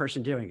 just one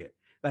person doing it.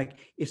 Like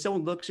if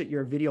someone looks at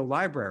your video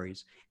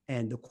libraries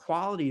and the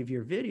quality of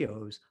your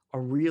videos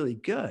are really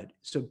good,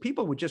 so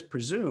people would just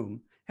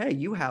presume, hey,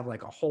 you have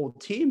like a whole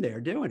team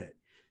there doing it.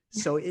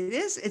 So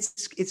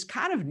it's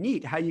kind of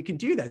neat how you can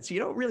do that. So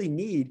you don't really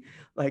need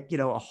like,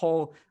 a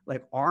whole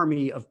like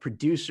army of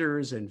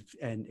producers and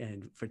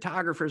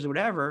photographers or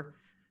whatever.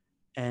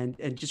 And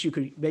just, you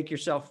could make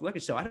yourself look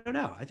at. So I don't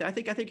know. I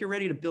think you're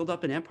ready to build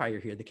up an empire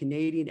here, the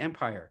Canadian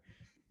empire.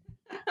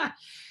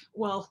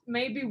 Well,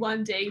 maybe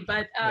one day,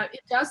 but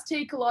it does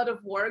take a lot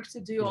of work to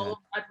do all Yeah. of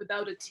that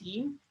without a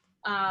team.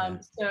 Yeah.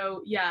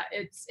 So yeah,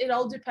 it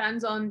all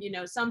depends on,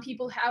 some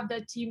people have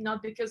that team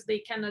not because they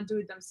cannot do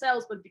it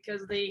themselves, but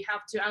because they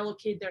have to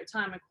allocate their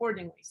time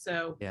accordingly.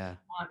 So Yeah.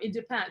 it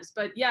depends.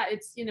 But yeah,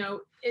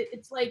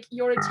 it's like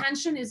your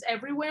attention is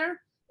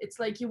everywhere. It's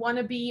like you want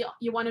to be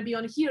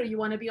on here, you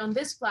want to be on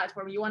this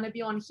platform, you want to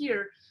be on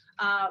here.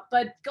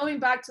 But going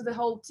back to the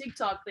whole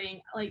TikTok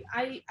thing, like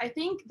I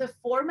think the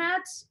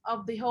format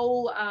of the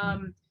whole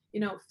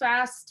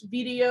fast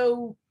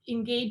video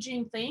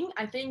engaging thing,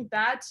 I think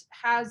that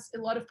has a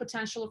lot of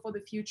potential for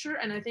the future.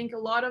 And I think a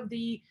lot of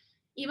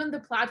even the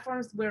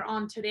platforms we're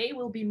on today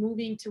will be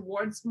moving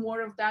towards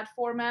more of that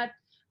format.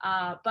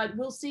 But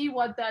we'll see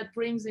what that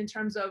brings in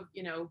terms of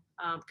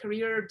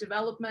career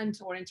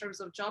development or in terms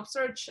of job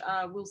search.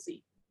 We'll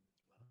see.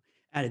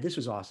 Anna, this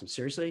was awesome.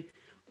 Seriously.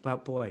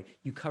 But boy,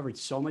 you covered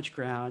so much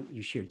ground.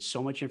 You shared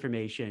so much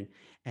information.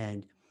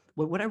 And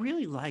what I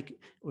really like,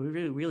 what I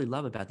really, really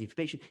love about the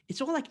information, it's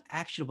all like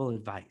actionable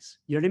advice.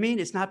 You know what I mean?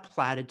 It's not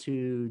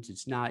platitudes.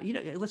 It's not,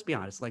 let's be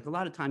honest, like a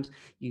lot of times,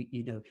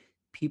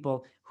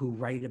 people who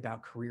write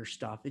about career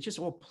stuff, it's just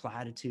all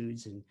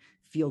platitudes and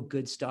feel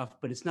good stuff,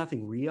 but it's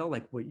nothing real.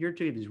 Like what you're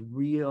doing is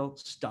real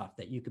stuff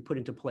that you could put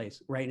into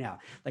place right now.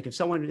 Like if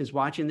someone is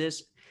watching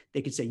this,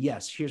 they could say,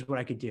 yes, here's what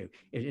I could do.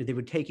 If they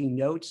were taking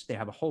notes, they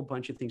have a whole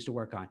bunch of things to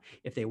work on.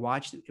 If they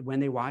when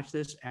they watch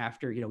this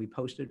after, we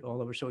posted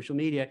all over social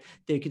media,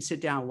 they could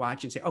sit down and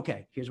watch and say,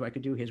 okay, here's what I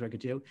could do. Here's what I could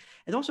do.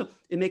 And also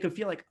it make them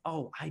feel like,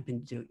 oh, I've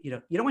been doing,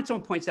 when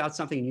someone points out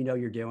something and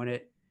you're doing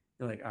it,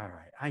 they're like, all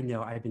right, I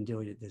know I've been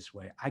doing it this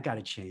way. I got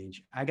to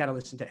change. I got to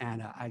listen to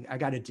Anna. I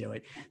got to do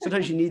it.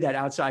 Sometimes you need that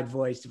outside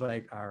voice to be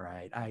like, all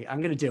right,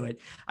 I'm going to do it.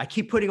 I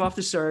keep putting off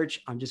the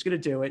search. I'm just going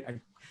to do it.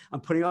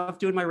 I'm putting off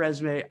doing my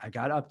resume. I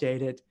got to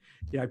update it.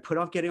 I put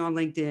off getting on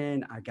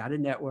LinkedIn. I got to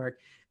network.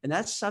 And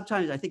that's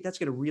sometimes, I think that's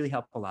going to really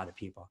help a lot of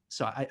people.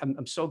 So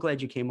I'm so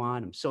glad you came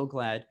on. I'm so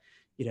glad,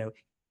 you're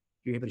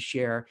able to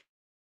share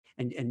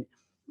and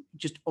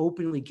just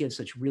openly give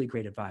such really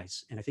great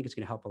advice. And I think it's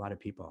going to help a lot of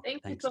people.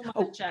 Thank Thanks. you so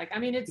much, Jack. I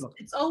mean, it's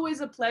always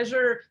a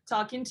pleasure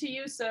talking to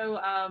you. So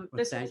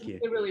this was you.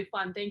 really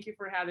fun. Thank you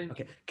for having me.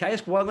 Okay. Can I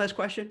ask one last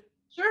question?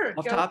 Sure.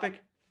 Off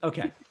topic?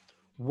 Okay.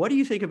 What do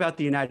you think about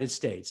the United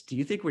States? Do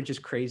you think we're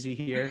just crazy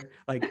here?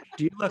 Like,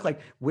 do you look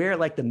like we're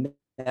like the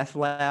meth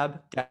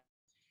lab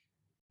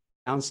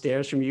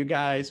downstairs from you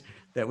guys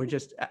that we're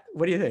just,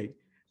 what do you think?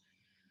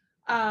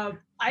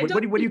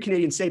 What do you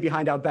Canadians say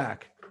behind our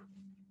back?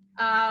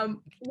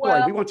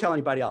 Well, we won't tell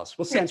anybody else.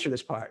 We'll censor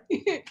this part.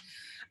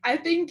 I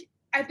think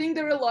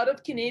there are a lot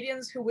of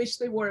Canadians who wish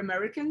they were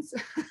Americans.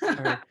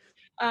 Right.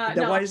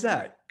 No. Why is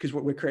that? Because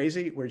we're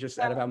crazy. We're just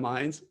out of our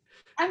minds.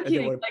 I'm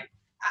kidding.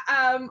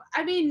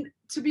 I mean,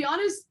 to be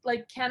honest,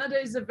 like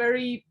Canada is a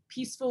very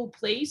peaceful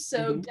place.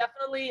 So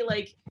definitely,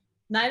 like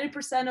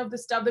 90% of the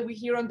stuff that we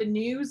hear on the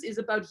news is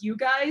about you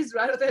guys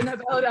rather than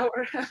about our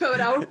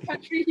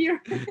country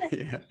here.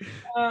 Yeah.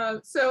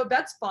 So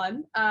that's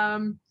fun.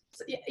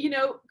 So,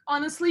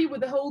 honestly,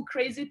 with the whole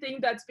crazy thing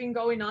that's been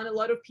going on, a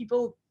lot of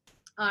people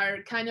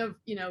are kind of,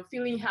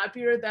 feeling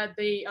happier that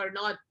they are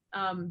not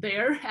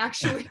there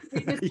actually.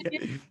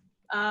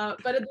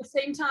 But at the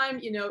same time,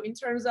 in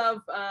terms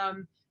of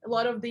a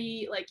lot of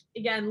the, like,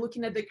 again,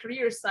 looking at the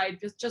career side,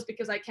 just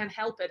because I can't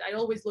help it, I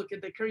always look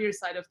at the career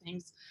side of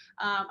things.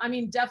 I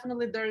mean,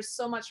 definitely there's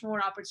so much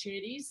more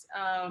opportunities.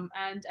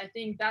 And I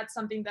think that's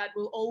something that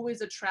will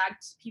always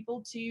attract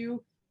people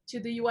to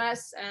the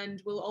US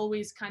and will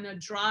always kind of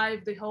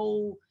drive the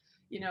whole,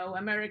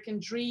 American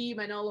dream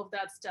and all of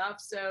that stuff.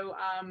 So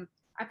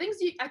I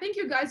think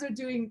you guys are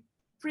doing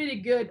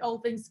pretty good, all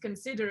things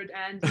considered.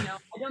 And, I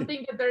don't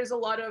think that there's a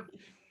lot of,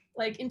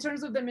 like, in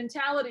terms of the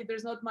mentality,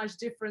 there's not much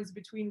difference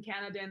between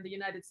Canada and the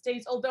United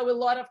States, although a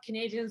lot of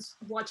Canadians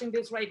watching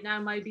this right now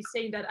might be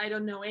saying that I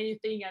don't know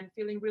anything and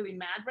feeling really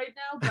mad right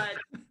now. But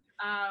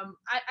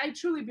I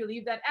truly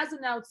believe that as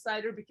an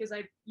outsider, because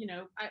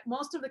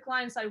most of the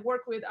clients I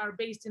work with are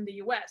based in the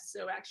US.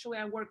 So actually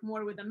I work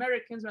more with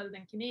Americans rather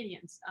than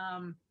Canadians.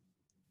 I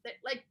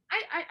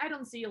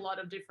don't see a lot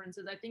of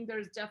differences. I think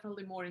there's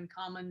definitely more in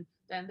common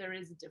than there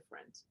is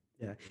different.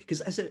 Yeah, because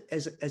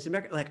as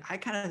American, like I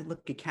kind of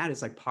look at Canada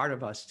as like part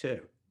of us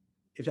too.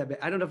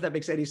 I don't know if that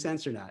makes any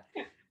sense or not.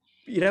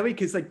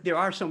 Because like there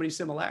are so many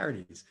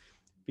similarities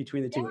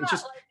between the two. Yeah, it's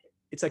just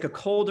it's like a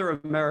colder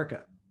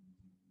America.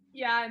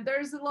 Yeah, and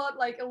there's a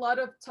lot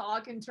of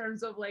talk in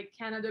terms of like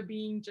Canada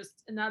being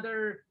just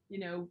another,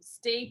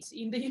 state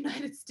in the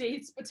United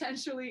States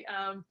potentially.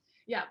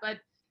 Yeah, but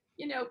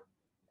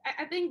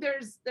I think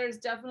there's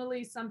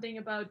definitely something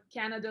about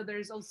Canada.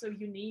 There's also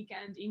unique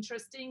and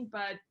interesting,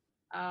 but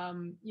I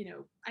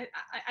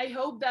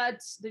hope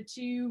that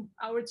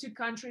our two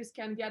countries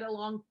can get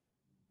along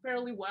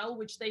fairly well,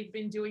 which they've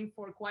been doing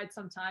for quite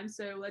some time.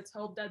 So let's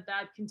hope that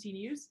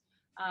continues.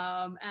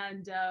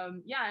 And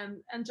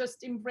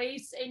just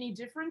embrace any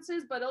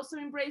differences, but also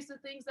embrace the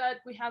things that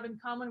we have in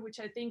common, which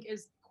I think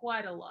is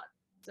quite a lot.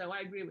 So I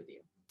agree with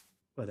you.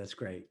 Well, that's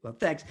great. Well,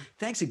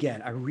 thanks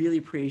again. I really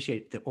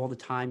appreciate all the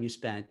time you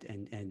spent,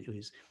 and it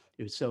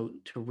was so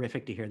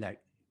terrific to hear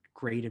that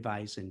great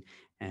advice, and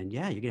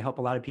yeah, you're gonna help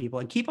a lot of people,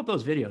 and keep up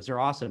those videos. They're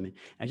awesome. And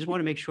I just want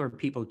to make sure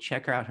people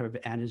check out her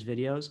Anna's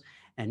videos.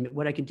 And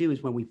what I can do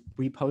is when we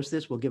repost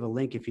this, we'll give a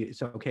link if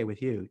it's okay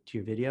with you to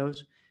your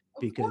videos,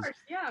 Of because course,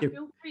 yeah, they're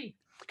feel free.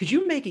 because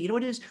you make it, you know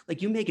what it is?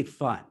 Like, you make it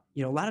fun.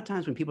 You know, a lot of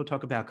times when people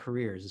talk about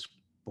careers, it's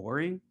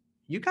boring.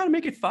 You got to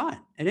make it fun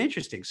and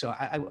interesting. So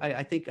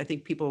I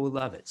think people will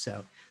love it.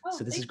 So Oh,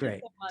 this is thank you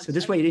great. so much. So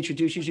this way it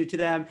introduces you to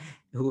them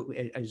who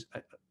is,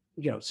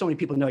 you know, so many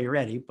people know you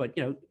already, but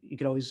you know, you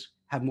could always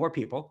have more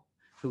people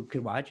who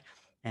could watch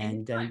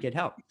and Anytime. get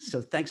help.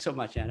 So thanks so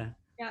much, Anna.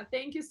 Yeah,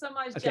 thank you so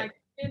much, Okay. Jack.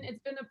 It's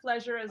been a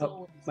pleasure as Oh,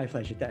 always. my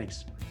pleasure.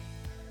 Thanks.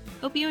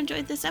 Hope you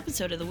enjoyed this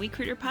episode of the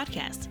WeCruiter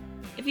podcast.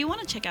 If you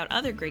want to check out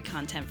other great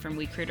content from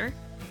WeCruiter,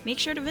 make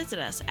sure to visit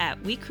us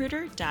at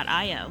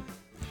wecruiter.io.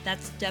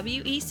 That's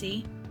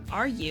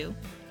WECRUITR.io.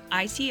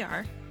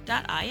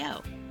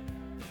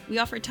 We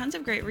offer tons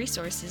of great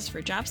resources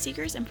for job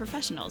seekers and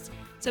professionals,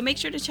 so make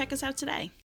sure to check us out today.